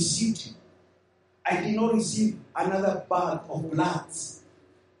have received you. I did not receive another bag of blood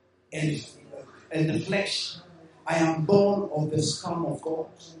and the flesh. I am born of the sperm of God.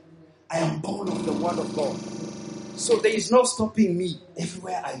 I am born of the word of God. So there is no stopping me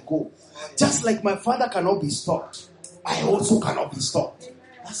everywhere I go. Just like my father cannot be stopped, I also cannot be stopped.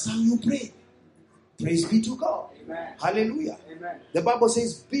 That's how you pray. Praise be to God. Amen. Hallelujah. Amen. The Bible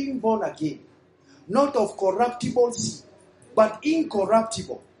says, being born again, not of corruptible seed, but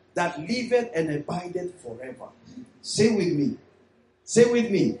incorruptible, that liveth and abideth forever. Say with me. Say with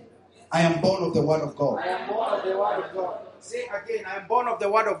me. I am born of the word of God. I am born of the word of God. Say again, I am born of the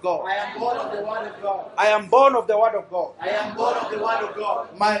word of God. I am born of the word of God. I am born of the word of God. I am born of the word of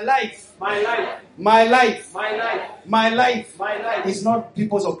God. My life, My life, my life, my life, my life my life is not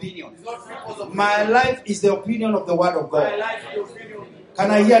people's opinion. is not people's opinion. My life is the opinion of the word of My God. life is the opinion.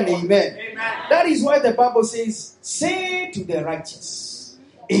 Can I hear an amen? Amen. That is why the Bible says, say to the righteous,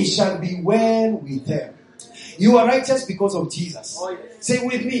 it shall be well with them. You are righteous because of Jesus. Oh, yes. Say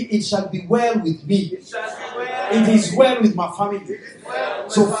with me, it shall be well with me. It shall be well. It is well with my family. Well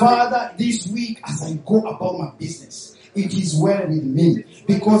with So my Father, this week as I go about my business, it is well with me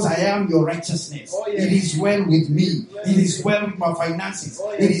because I am your righteousness. Oh, yes. It is well with me. It is well with my finances.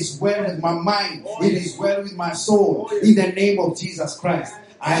 Oh, yes. It is well with my mind. Oh, It yes. is well with my soul. Oh, yes. In the name of Jesus Christ.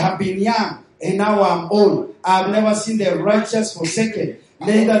 I have been young and now I'm old. I have never seen the righteous forsaken,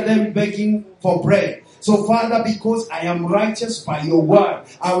 neither them begging for bread. So Father, because I am righteous by your word,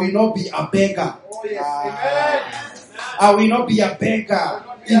 I will not be a beggar. Oh, yes. Amen. I will not be a beggar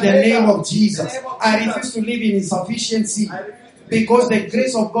in the name of Jesus. I refuse to live in insufficiency because the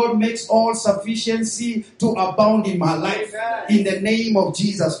grace of God makes all sufficiency to abound in my life in the name of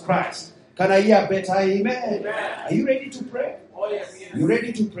Jesus Christ. Can I hear a better amen? Are you ready to pray? Oh, yes. You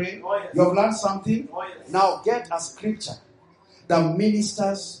ready to pray? Oh, yes. You have learned something? Oh, yes. Now get a scripture that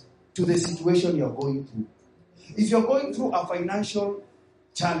ministers to the situation you're going through. If you're going through a financial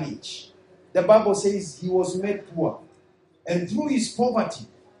challenge, the Bible says he was made poor. And through his poverty,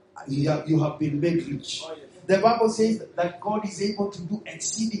 you have been made rich. Oh, yes. The Bible says that God is able to do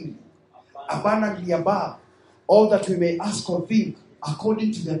exceedingly, abundantly above all that we may ask or think,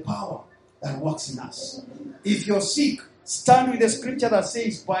 according to the power that works in us. If you're sick, stand with the scripture that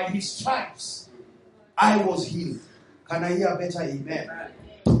says, by his stripes, I was healed. Can I hear a better amen?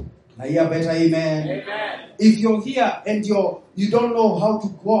 Can I hear a better amen? Amen. If you're here and you don't know how to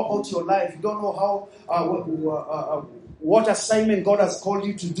go about your life, you don't know how what assignment God has called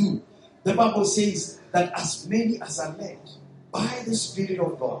you to do, the Bible says that as many as are led by the Spirit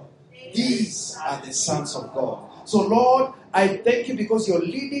of God, these are the sons of God. So Lord, I thank you because you're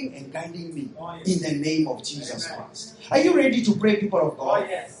leading and guiding me in the name of Jesus Christ. Are you ready to pray, people of God? Oh,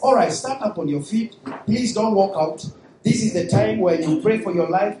 yes. All right, stand up on your feet. Please don't walk out. This is the time where you pray for your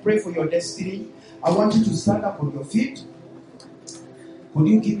life, pray for your destiny. I want you to stand up on your feet. Could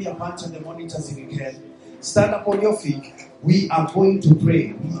you give me a punch on the monitors if you can? Stand up on your feet. We are going to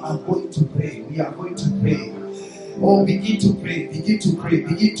pray. We are going to pray. We are going to pray. Oh, begin to pray. Begin to pray.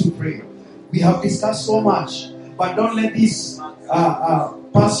 Begin to pray. We have discussed so much, but don't let this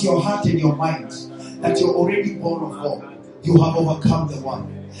pass your heart and your mind that you're already born of God. You have overcome the world.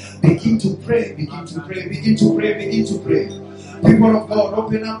 Begin to pray. Begin to pray. Begin to pray. Begin to pray. People of God,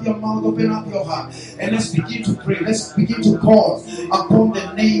 open up your mouth, open up your heart, and let's begin to pray. Let's begin to call upon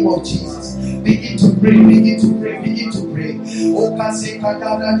the name of Jesus. Begin to pray, begin to pray, begin to pray.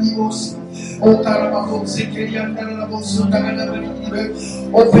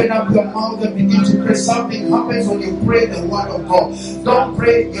 Open up your mouth and begin to pray. Something happens when you pray the word of God. Don't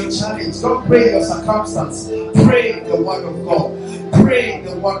pray your challenge, don't pray your circumstance. Pray the word of God. Pray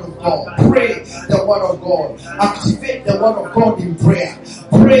the word of God. Pray the word of God. Activate the word of God in prayer.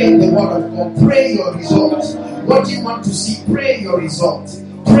 Pray the word of God. Pray your results. What do you want to see? Pray your results.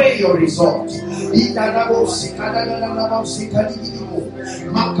 Pray your results.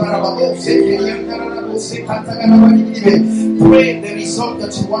 Pray the result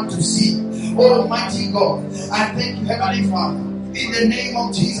that you want to see. Almighty God, I thank you, Heavenly Father. In the name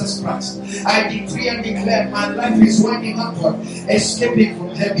of Jesus Christ, I decree and declare my life is winding upward, escaping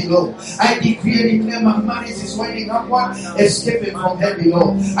from heavy low. I decree and declare my marriage is winding upward, escaping from heavy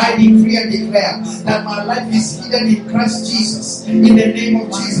low. I decree and declare that my life is hidden in Christ Jesus. In the name of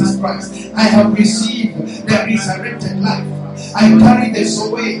Jesus Christ, I have received the resurrected life. I carry the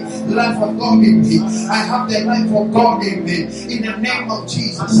Zoe life of God in me. I have the life of God in me. In the name of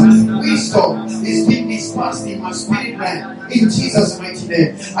Jesus, wisdom is being dispersed in my spirit man. In Jesus' mighty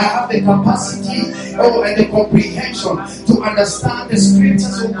name, I have the capacity and the comprehension to understand the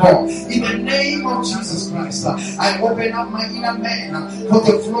scriptures of God. In the name of Jesus Christ, I open up my inner man for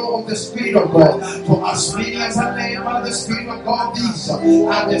the flow of the Spirit of God. For as many as are led by the Spirit of God, these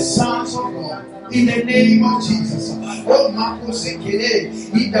are the sons of God. In the name of Jesus.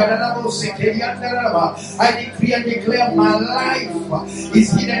 I decree and declare my life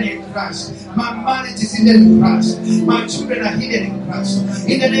is hidden in Christ. My marriage is hidden in Christ. My children are hidden in Christ.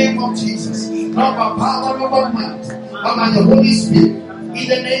 In the name of Jesus. Not by power, not by might, but by the Holy Spirit. In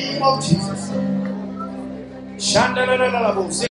the name of Jesus.